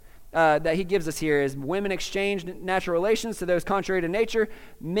us, that he gives us here, is women exchanged natural relations to those contrary to nature.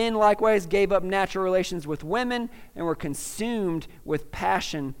 Men likewise gave up natural relations with women and were consumed with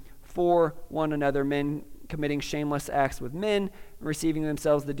passion for one another. Men committing shameless acts with men, receiving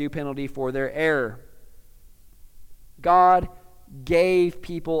themselves the due penalty for their error. God gave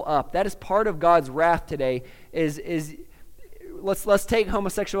people up. That is part of God's wrath today. Let's take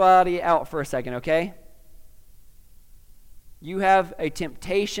homosexuality out for a second, okay? You have a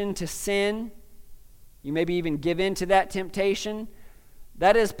temptation to sin. You maybe even give in to that temptation.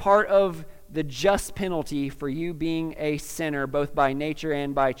 That is part of the just penalty for you being a sinner, both by nature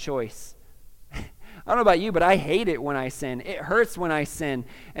and by choice. I don't know about you, but I hate it when I sin. It hurts when I sin.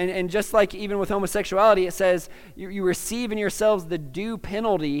 And just like even with homosexuality, it says you receive in yourselves the due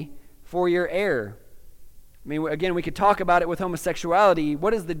penalty for your error. I mean, again, we could talk about it with homosexuality.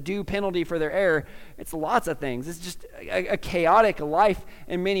 What is the due penalty for their error? It's lots of things. It's just a chaotic life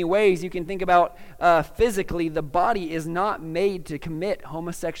in many ways. You can think about physically, the body is not made to commit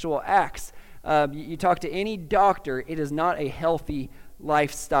homosexual acts. You talk to any doctor, it is not a healthy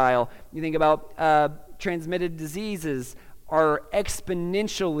lifestyle. You think about transmitted diseases are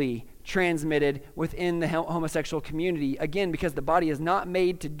exponentially transmitted within the homosexual community. Again, because the body is not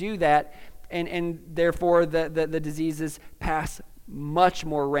made to do that, and therefore the diseases pass much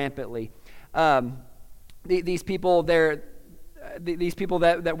more rampantly. These people that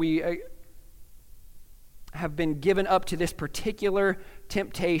we have been given up to this particular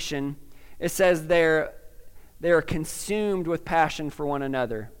temptation, it says they're consumed with passion for one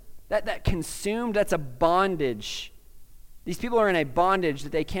another. That consumed, that's a bondage. These people are in a bondage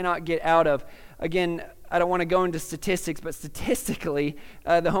that they cannot get out of. Again, I don't want to go into statistics, but statistically,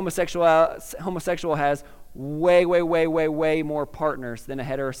 the homosexual has way more partners than a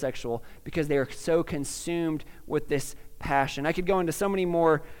heterosexual because they are so consumed with this passion. I could go into so many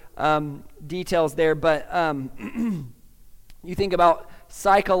more details there, but you think about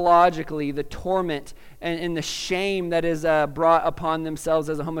psychologically the torment and the shame that is brought upon themselves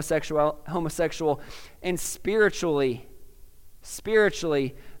as a homosexual, and spiritually,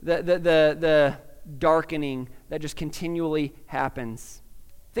 the darkening that just continually happens.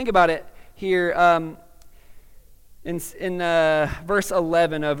 Think about it here in verse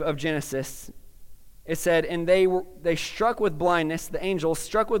 11 of Genesis. It said, and they struck with blindness, the angels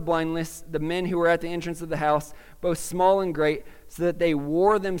struck with blindness the men who were at the entrance of the house, both small and great, so that they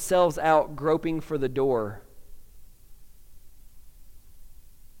wore themselves out groping for the door.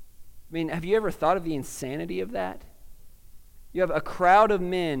 I mean, have you ever thought of the insanity of that? You have a crowd of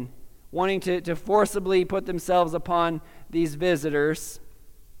men wanting to forcibly put themselves upon these visitors.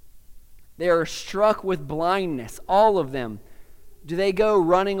 They are struck with blindness, all of them. Do they go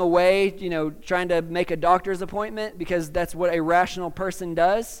running away, trying to make a doctor's appointment because that's what a rational person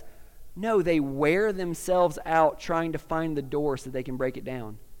does? No, they wear themselves out trying to find the door so they can break it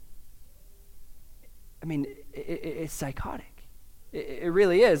down. I mean, it's psychotic. It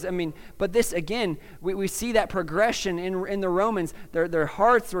really is. I mean, but this, again, we see that progression in the Romans. Their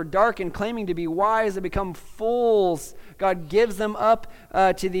hearts were darkened, claiming to be wise, and become fools. God gives them up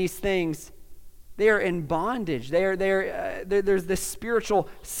to these things. They are in bondage. There's this spiritual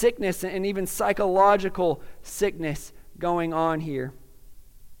sickness and even psychological sickness going on here.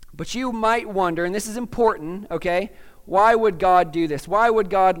 But you might wonder, and this is important, okay? Why would God do this? Why would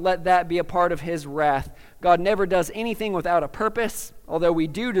God let that be a part of his wrath? God never does anything without a purpose, although we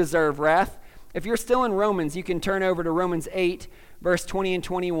do deserve wrath. If you're still in Romans, you can turn over to Romans 8, verse 20 and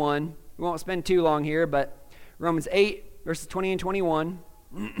 21. We won't spend too long here, but Romans 8, verses 20 and 21.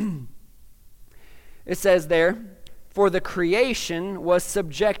 It says there, for the creation was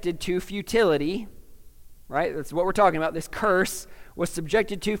subjected to futility, right? That's what we're talking about. This curse was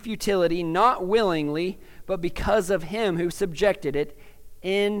subjected to futility, not willingly, but because of him who subjected it,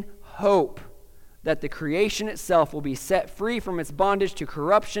 in hope that the creation itself will be set free from its bondage to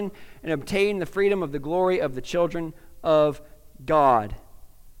corruption and obtain the freedom of the glory of the children of God.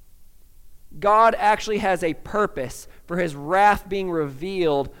 God actually has a purpose for his wrath being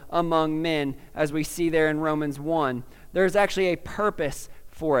revealed among men, as we see there in Romans 1. There's actually a purpose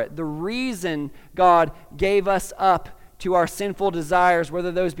for it. The reason God gave us up to our sinful desires,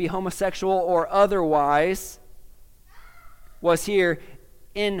 whether those be homosexual or otherwise, was here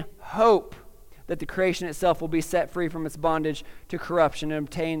in hope that the creation itself will be set free from its bondage to corruption and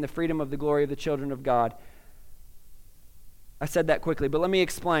obtain the freedom of the glory of the children of God. I said that quickly, but let me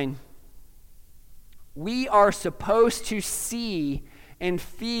explain. We are supposed to see and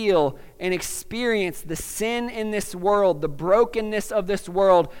feel and experience the sin in this world, the brokenness of this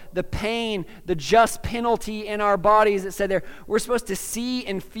world, the pain, the just penalty in our bodies. It said there, we're supposed to see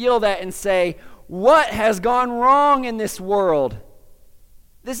and feel that and say, what has gone wrong in this world?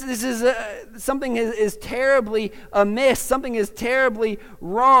 This is something is terribly amiss. Something is terribly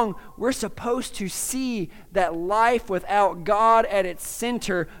wrong. We're supposed to see that life without God at its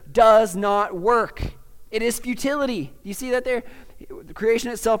center does not work. It is futility. Do you see that there? The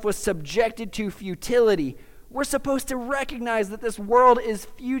creation itself was subjected to futility. We're supposed to recognize that this world is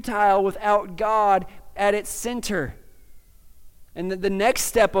futile without God at its center. And the next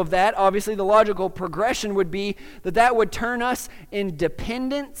step of that, obviously the logical progression would be that would turn us in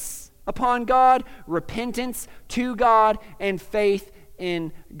dependence upon God, repentance to God, and faith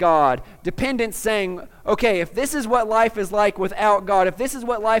in God. Dependence saying, okay, if this is what life is like without God, if this is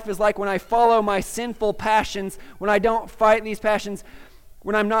what life is like when I follow my sinful passions, when I don't fight these passions,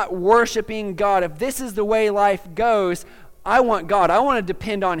 when I'm not worshiping God, if this is the way life goes, I want God. I want to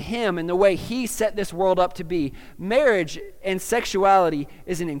depend on Him and the way He set this world up to be. Marriage and sexuality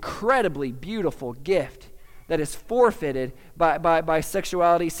is an incredibly beautiful gift that is forfeited by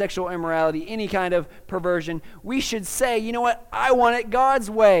sexuality, sexual immorality, any kind of perversion. We should say, you know what? I want it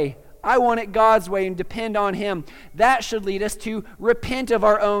God's way. I want it God's way and depend on Him. That should lead us to repent of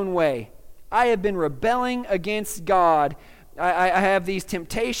our own way. I have been rebelling against God. I have these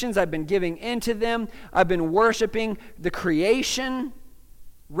temptations. I've been giving into them. I've been worshiping the creation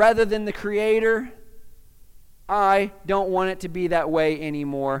rather than the Creator. I don't want it to be that way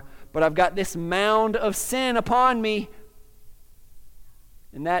anymore. But I've got this mound of sin upon me.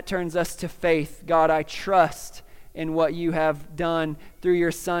 And that turns us to faith. God, I trust in what you have done through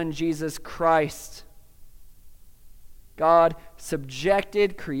your Son, Jesus Christ. God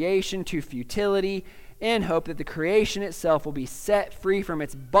subjected creation to futility in hope that the creation itself will be set free from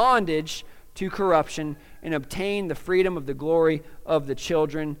its bondage to corruption and obtain the freedom of the glory of the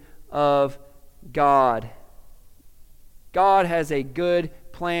children of God. God has a good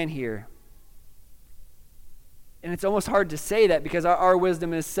plan here. And it's almost hard to say that because our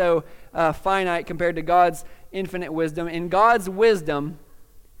wisdom is so finite compared to God's infinite wisdom. In God's wisdom,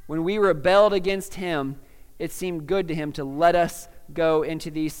 when we rebelled against Him, it seemed good to Him to let us go into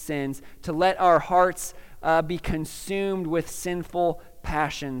these sins, to let our hearts be consumed with sinful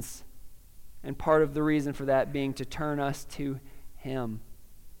passions. And part of the reason for that being to turn us to Him.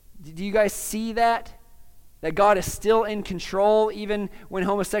 Do you guys see that? That God is still in control even when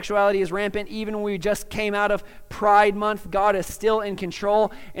homosexuality is rampant, even when we just came out of Pride Month, God is still in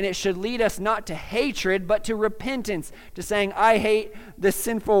control, and it should lead us not to hatred, but to repentance, to saying, I hate the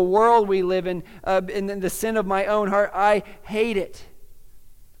sinful world we live in, and the sin of my own heart, I hate it.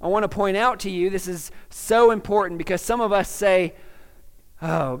 I want to point out to you, this is so important because some of us say,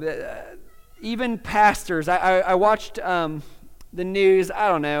 even pastors, I watched the news, I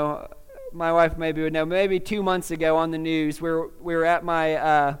don't know, my wife maybe would know, maybe 2 months ago on the news, we were at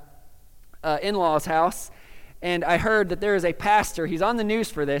my in-laws' house, and I heard that there is a pastor, he's on the news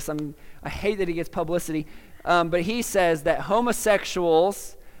for this, I hate that he gets publicity, but he says that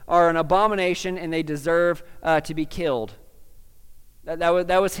homosexuals are an abomination and they deserve to be killed.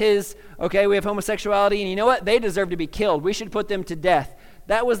 That was his, okay, we have homosexuality, and you know what? They deserve to be killed. We should put them to death.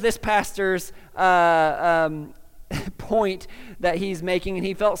 That was this pastor's point that he's making, and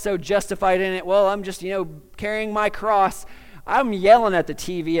he felt so justified in it. Well, I'm just, carrying my cross. I'm yelling at the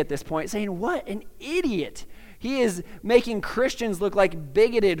TV at this point, saying, what an idiot. He is making Christians look like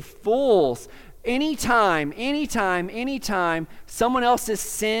bigoted fools. Anytime someone else's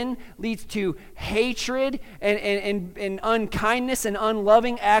sin leads to hatred and unkindness and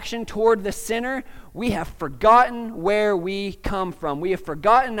unloving action toward the sinner, we have forgotten where we come from. We have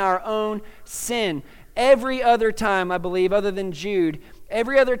forgotten our own sin. Every other time, I believe, other than Jude,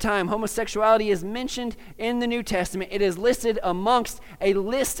 every other time homosexuality is mentioned in the New Testament, it is listed amongst a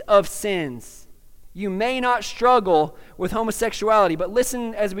list of sins. You may not struggle with homosexuality, but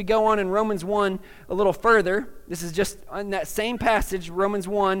listen as we go on in Romans 1 a little further. This is just in that same passage, Romans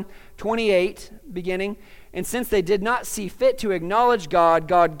 1:28, beginning. And since they did not see fit to acknowledge God,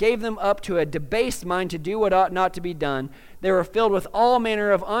 God gave them up to a debased mind to do what ought not to be done. They were filled with all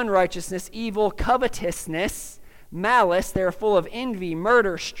manner of unrighteousness, evil, covetousness. Malice, they are full of envy,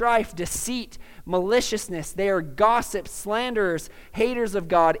 murder, strife, deceit, maliciousness. They are gossips, slanderers, haters of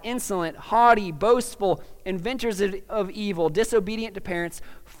God, insolent, haughty, boastful, inventors of evil, disobedient to parents,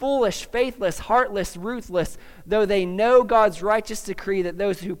 foolish, faithless, heartless, ruthless. Though they know God's righteous decree that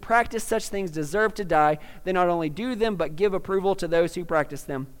those who practice such things deserve to die, they not only do them, but give approval to those who practice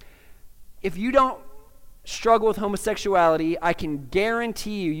them. If you don't struggle with homosexuality, I can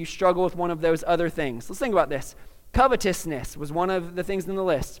guarantee you struggle with one of those other things. Let's think about this. Covetousness was one of the things in the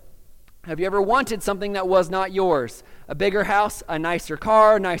list. Have you ever wanted something that was not yours? A bigger house, a nicer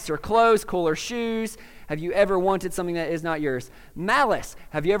car, nicer clothes, cooler shoes. Have you ever wanted something that is not yours? Malice.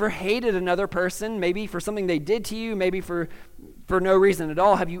 Have you ever hated another person, maybe for something they did to you, maybe for no reason at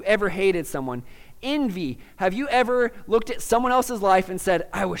all? Have you ever hated someone? Envy. Have you ever looked at someone else's life and said,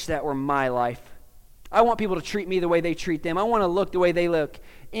 I wish that were my life? I want people to treat me the way they treat them. I want to look the way they look.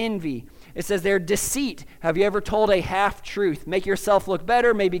 Envy. It says there, deceit. Have you ever told a half-truth? Make yourself look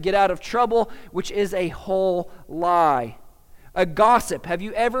better, maybe get out of trouble, which is a whole lie. A gossip. Have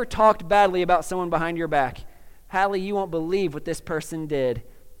you ever talked badly about someone behind your back? Hallie, you won't believe what this person did.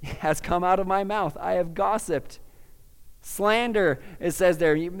 It has come out of my mouth. I have gossiped. Slander, it says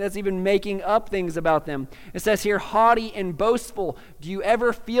there. That's even making up things about them. It says here, haughty and boastful. Do you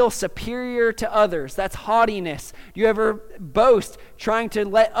ever feel superior to others? That's haughtiness. Do you ever boast, trying to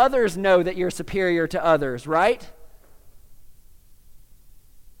let others know that you're superior to others, right?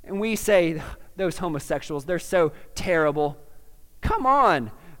 And we say, those homosexuals, they're so terrible. Come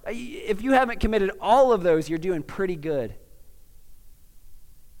on. If you haven't committed all of those, you're doing pretty good.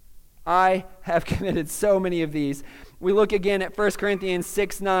 I have committed so many of these. We look again at 1 Corinthians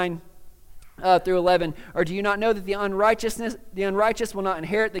 6:9 through 11. Or do you not know that the unrighteous will not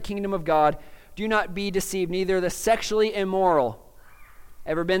inherit the kingdom of God? Do not be deceived, neither the sexually immoral.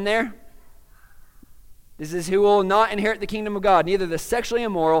 Ever been there? This is who will not inherit the kingdom of God. Neither the sexually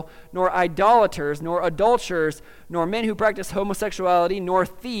immoral, nor idolaters, nor adulterers, nor men who practice homosexuality, nor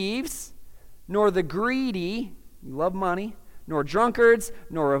thieves, nor the greedy, you love money, nor drunkards,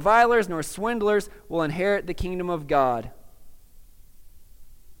 nor revilers, nor swindlers will inherit the kingdom of God.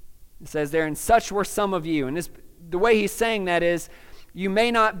 It says there, and such were some of you. And the way he's saying that is, you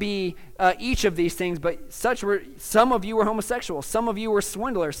may not be each of these things, but some of you were homosexuals, some of you were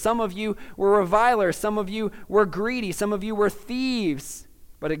swindlers, some of you were revilers, some of you were greedy, some of you were thieves.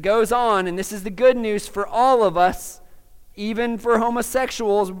 But it goes on, and this is the good news for all of us, even for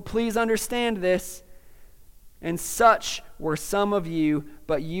homosexuals. Please understand this. And such were some of you,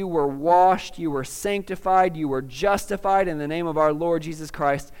 but you were washed, you were sanctified, you were justified in the name of our Lord Jesus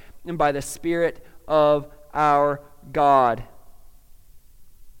Christ and by the Spirit of our God.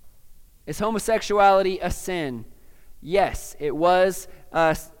 Is homosexuality a sin? Yes, it was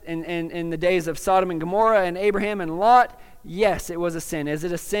in the days of Sodom and Gomorrah and Abraham and Lot. Yes, it was a sin. Is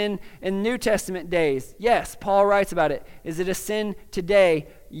it a sin in New Testament days? Yes, Paul writes about it. Is it a sin today?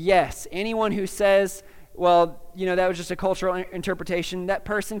 Yes. Anyone who says, well, that was just a cultural interpretation, that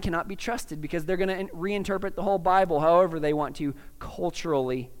person cannot be trusted because they're going to reinterpret the whole Bible however they want to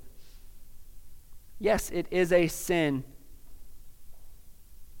culturally. Yes, it is a sin.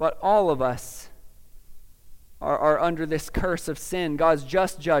 But all of us are under this curse of sin, God's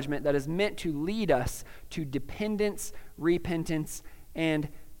just judgment that is meant to lead us to dependence, repentance, and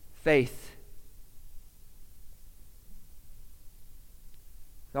faith.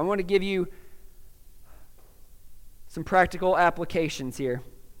 So I want to give you some practical applications here.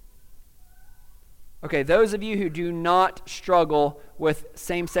 Okay, those of you who do not struggle with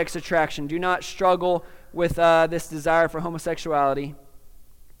same-sex attraction, do not struggle with this desire for homosexuality,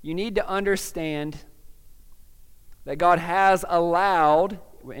 you need to understand that God has allowed,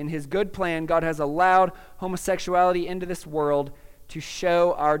 in his good plan, God has allowed homosexuality into this world to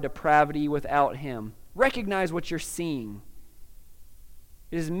show our depravity without him. Recognize what you're seeing.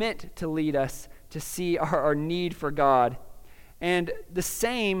 It is meant to lead us to see our need for God. And the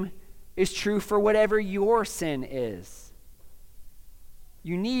same is true for whatever your sin is.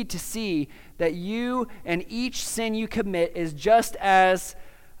 You need to see that you and each sin you commit is just as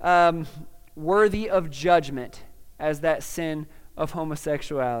worthy of judgment as that sin of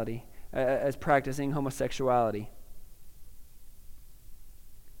homosexuality, as practicing homosexuality.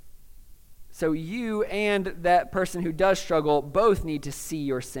 So you and that person who does struggle both need to see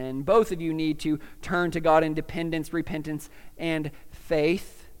your sin. Both of you need to turn to God in dependence, repentance, and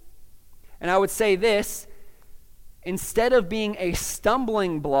faith. And I would say this, instead of being a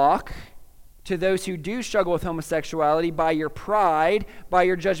stumbling block to those who do struggle with homosexuality by your pride, by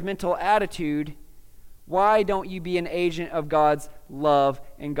your judgmental attitude, why don't you be an agent of God's love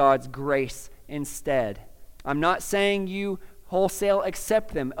and God's grace instead? I'm not saying you wholesale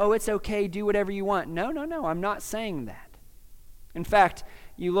accept them. Oh, it's okay, do whatever you want. No, I'm not saying that. In fact,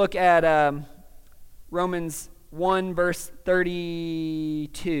 you look at Romans 1 verse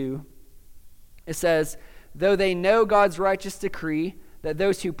 32. It says, though they know God's righteous decree that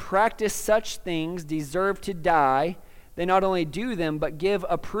those who practice such things deserve to die, they not only do them, but give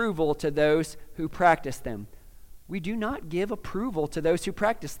approval to those who practice them. We do not give approval to those who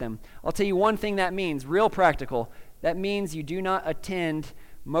practice them. I'll tell you one thing that means, real practical. That means you do not attend,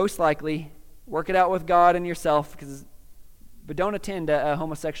 most likely, work it out with God and yourself, but don't attend a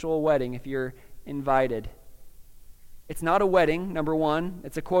homosexual wedding if you're invited. It's not a wedding, number one.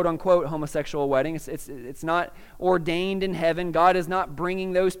 It's a quote-unquote homosexual wedding. It's not ordained in heaven. God is not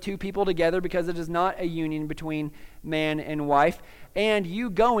bringing those two people together because it is not a union between man and wife. And you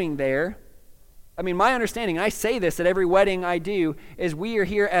going there, I mean, my understanding, I say this at every wedding I do, is we are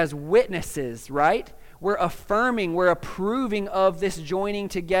here as witnesses, right? We're affirming, we're approving of this joining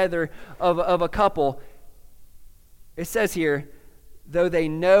together of a couple. It says here, though they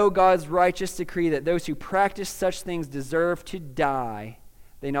know God's righteous decree that those who practice such things deserve to die,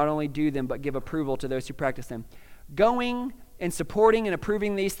 they not only do them, but give approval to those who practice them. Going and supporting and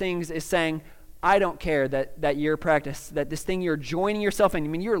approving these things is saying, I don't care that your practice, that this thing you're joining yourself in, I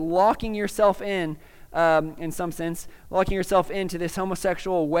mean, you're locking yourself in some sense, locking yourself into this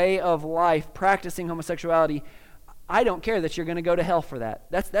homosexual way of life, practicing homosexuality. I don't care that you're going to go to hell for that.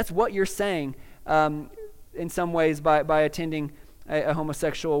 That's what you're saying in some ways by attending a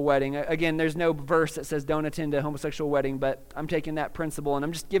homosexual wedding. Again, there's no verse that says don't attend a homosexual wedding, but I'm taking that principle and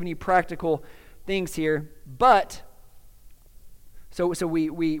I'm just giving you practical things here. But so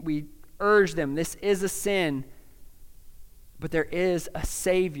we urge them. This is a sin, but there is a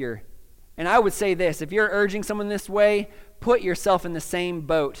Savior. And I would say this: if you're urging someone this way, put yourself in the same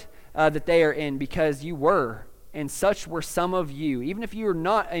boat that they are in, because you were. And such were some of you. Even if you are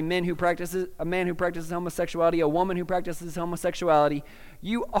not a man who practices homosexuality, a woman who practices homosexuality,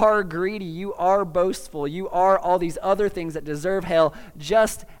 you are greedy, you are boastful, you are all these other things that deserve hell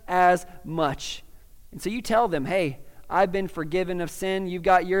just as much. And so you tell them, hey, I've been forgiven of sin. You've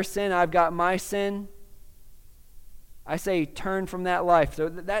got your sin, I've got my sin. I say turn from that life. So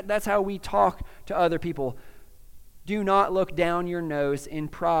that's how we talk to other people. Do not look down your nose in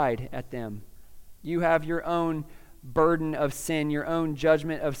pride at them. You have your own burden of sin, your own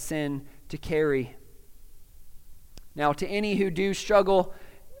judgment of sin to carry. Now, to any who do struggle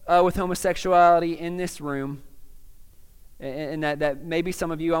with homosexuality in this room, and that maybe some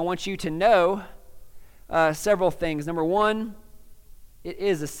of you, I want you to know several things. Number one, it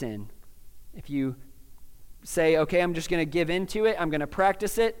is a sin. If you say, okay, I'm just going to give into it, I'm going to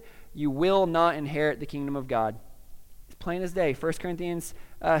practice it, you will not inherit the kingdom of God. It's plain as day. 1 Corinthians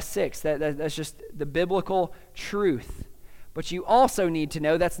 6, that's just the biblical truth. But you also need to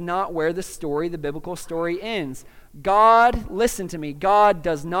know that's not where the biblical story ends. God, listen to me, God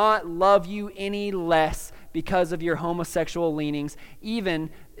does not love you any less because of your homosexual leanings, even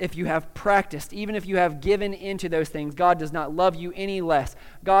if you have practiced, even if you have given into those things. God does not love you any less.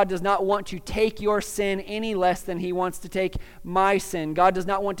 God does not want to take your sin any less than he wants to take my sin. God does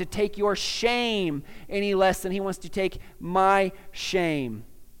not want to take your shame any less than he wants to take my shame.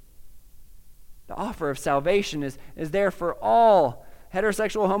 The offer of salvation is there for all.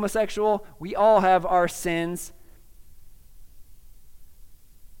 Heterosexual, homosexual, we all have our sins.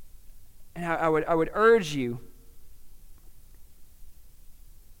 And I would urge you,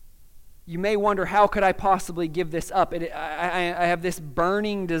 you may wonder, how could I possibly give this up? I have this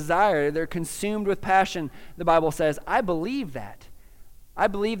burning desire. They're consumed with passion, the Bible says. I believe that. I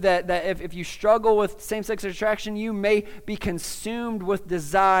believe that if you struggle with same-sex attraction, you may be consumed with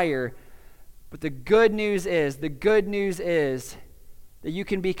desire. But the good news is that you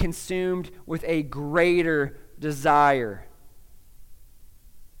can be consumed with a greater desire.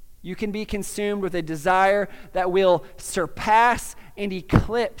 You can be consumed with a desire that will surpass and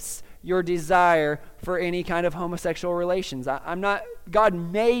eclipse your desire for any kind of homosexual relations. God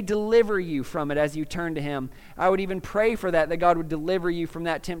may deliver you from it as you turn to him. I would even pray for that God would deliver you from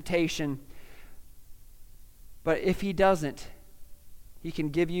that temptation. But if he doesn't, he can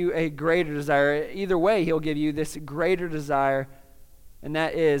give you a greater desire. Either way, he'll give you this greater desire, and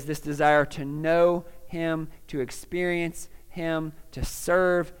that is this desire to know him, to experience him, to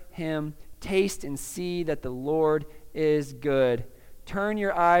serve him. Taste and see that the Lord is good. Turn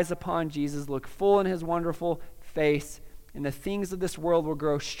your eyes upon Jesus, look full in his wonderful face, and the things of this world will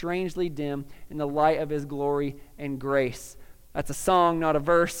grow strangely dim in the light of his glory and grace. That's a song, not a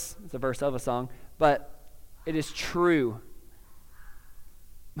verse. It's a verse of a song, but it is true.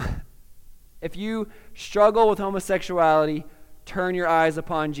 If you struggle with homosexuality, turn your eyes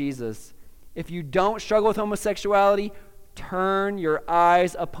upon Jesus. If you don't struggle with homosexuality, turn your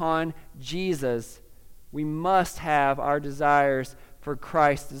eyes upon Jesus. We must have our desires for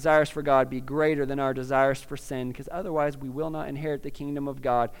Christ, desires for God, be greater than our desires for sin, because otherwise we will not inherit the kingdom of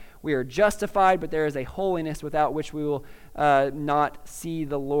God. We are justified, but there is a holiness without which we will not see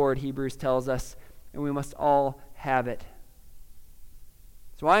the Lord, Hebrews tells us, and we must all have it.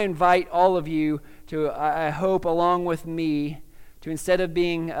 So I invite all of you to, I hope along with me, to instead of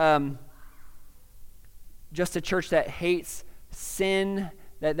being just a church that hates sin,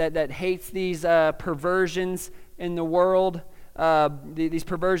 that hates these perversions in the world, these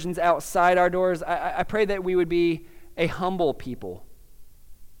perversions outside our doors, I pray that we would be a humble people,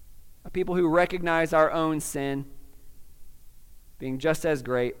 a people who recognize our own sin being just as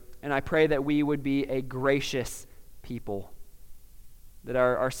great, and I pray that we would be a gracious people, that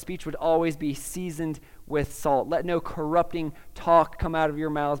our speech would always be seasoned with salt. Let no corrupting talk come out of your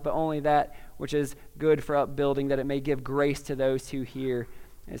mouths, but only that which is good for upbuilding, that it may give grace to those who hear,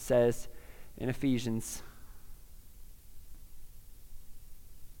 it says in Ephesians.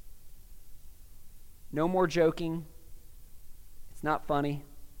 No more joking. It's not funny.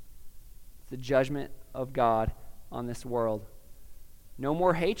 It's the judgment of God on this world. No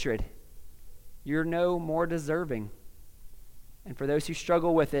more hatred. You're no more deserving. And for those who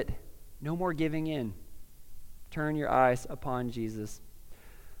struggle with it, no more giving in. Turn your eyes upon Jesus.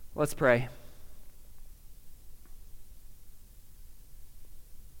 Let's pray.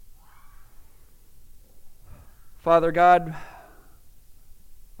 Father God,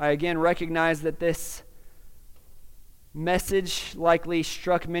 I again recognize that this message likely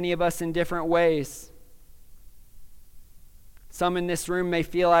struck many of us in different ways. Some in this room may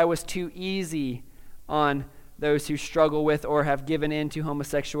feel I was too easy on those who struggle with or have given in to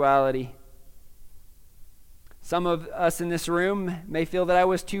homosexuality. Some of us in this room may feel that I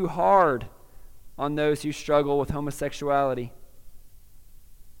was too hard on those who struggle with homosexuality.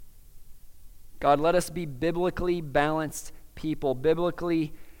 God, let us be biblically balanced people,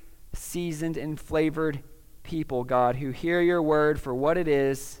 biblically seasoned and flavored people, God, who hear your word for what it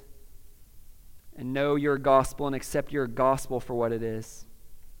is and know your gospel and accept your gospel for what it is.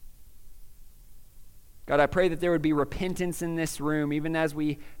 God, I pray that there would be repentance in this room, even as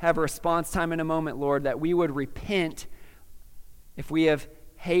we have a response time in a moment, Lord, that we would repent if we have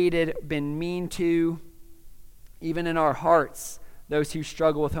hated, been mean to, even in our hearts, those who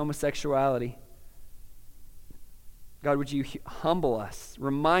struggle with homosexuality. God, would you humble us,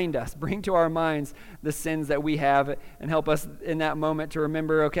 remind us, bring to our minds the sins that we have, and help us in that moment to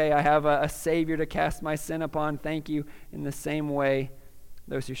remember, okay, I have a Savior to cast my sin upon. Thank you, in the same way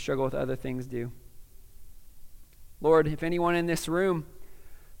those who struggle with other things do. Lord, if anyone in this room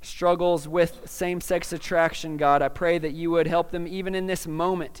struggles with same-sex attraction, God, I pray that you would help them even in this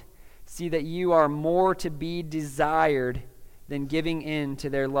moment see that you are more to be desired than giving in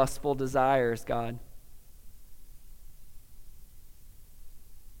to their lustful desires, God.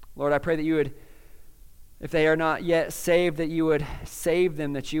 Lord, I pray that you would, if they are not yet saved, that you would save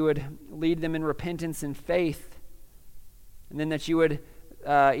them, that you would lead them in repentance and faith, and then that you would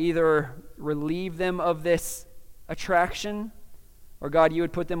either relieve them of this attraction, or God, you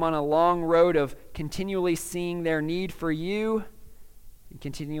would put them on a long road of continually seeing their need for you and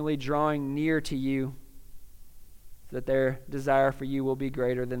continually drawing near to you, so that their desire for you will be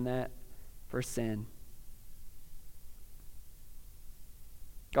greater than that for sin.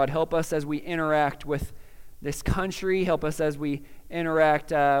 God, help us as we interact with this country. Help us as we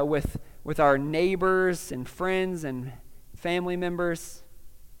interact with our neighbors and friends and family members.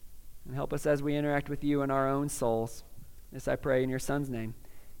 And help us as we interact with you in our own souls. This I pray in your Son's name.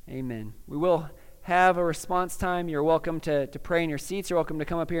 Amen. We will have a response time. You're welcome to pray in your seats. You're welcome to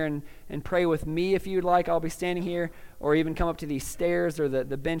come up here and pray with me if you'd like. I'll be standing here. Or even come up to these stairs or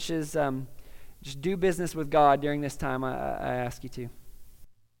the benches. Just do business with God during this time, I ask you to.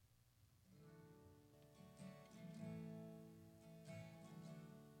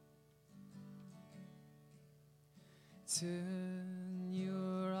 Turn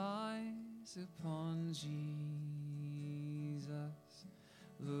your eyes upon Jesus.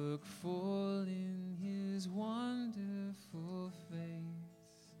 Look full in his wonderful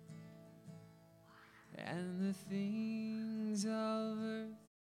face, and the things of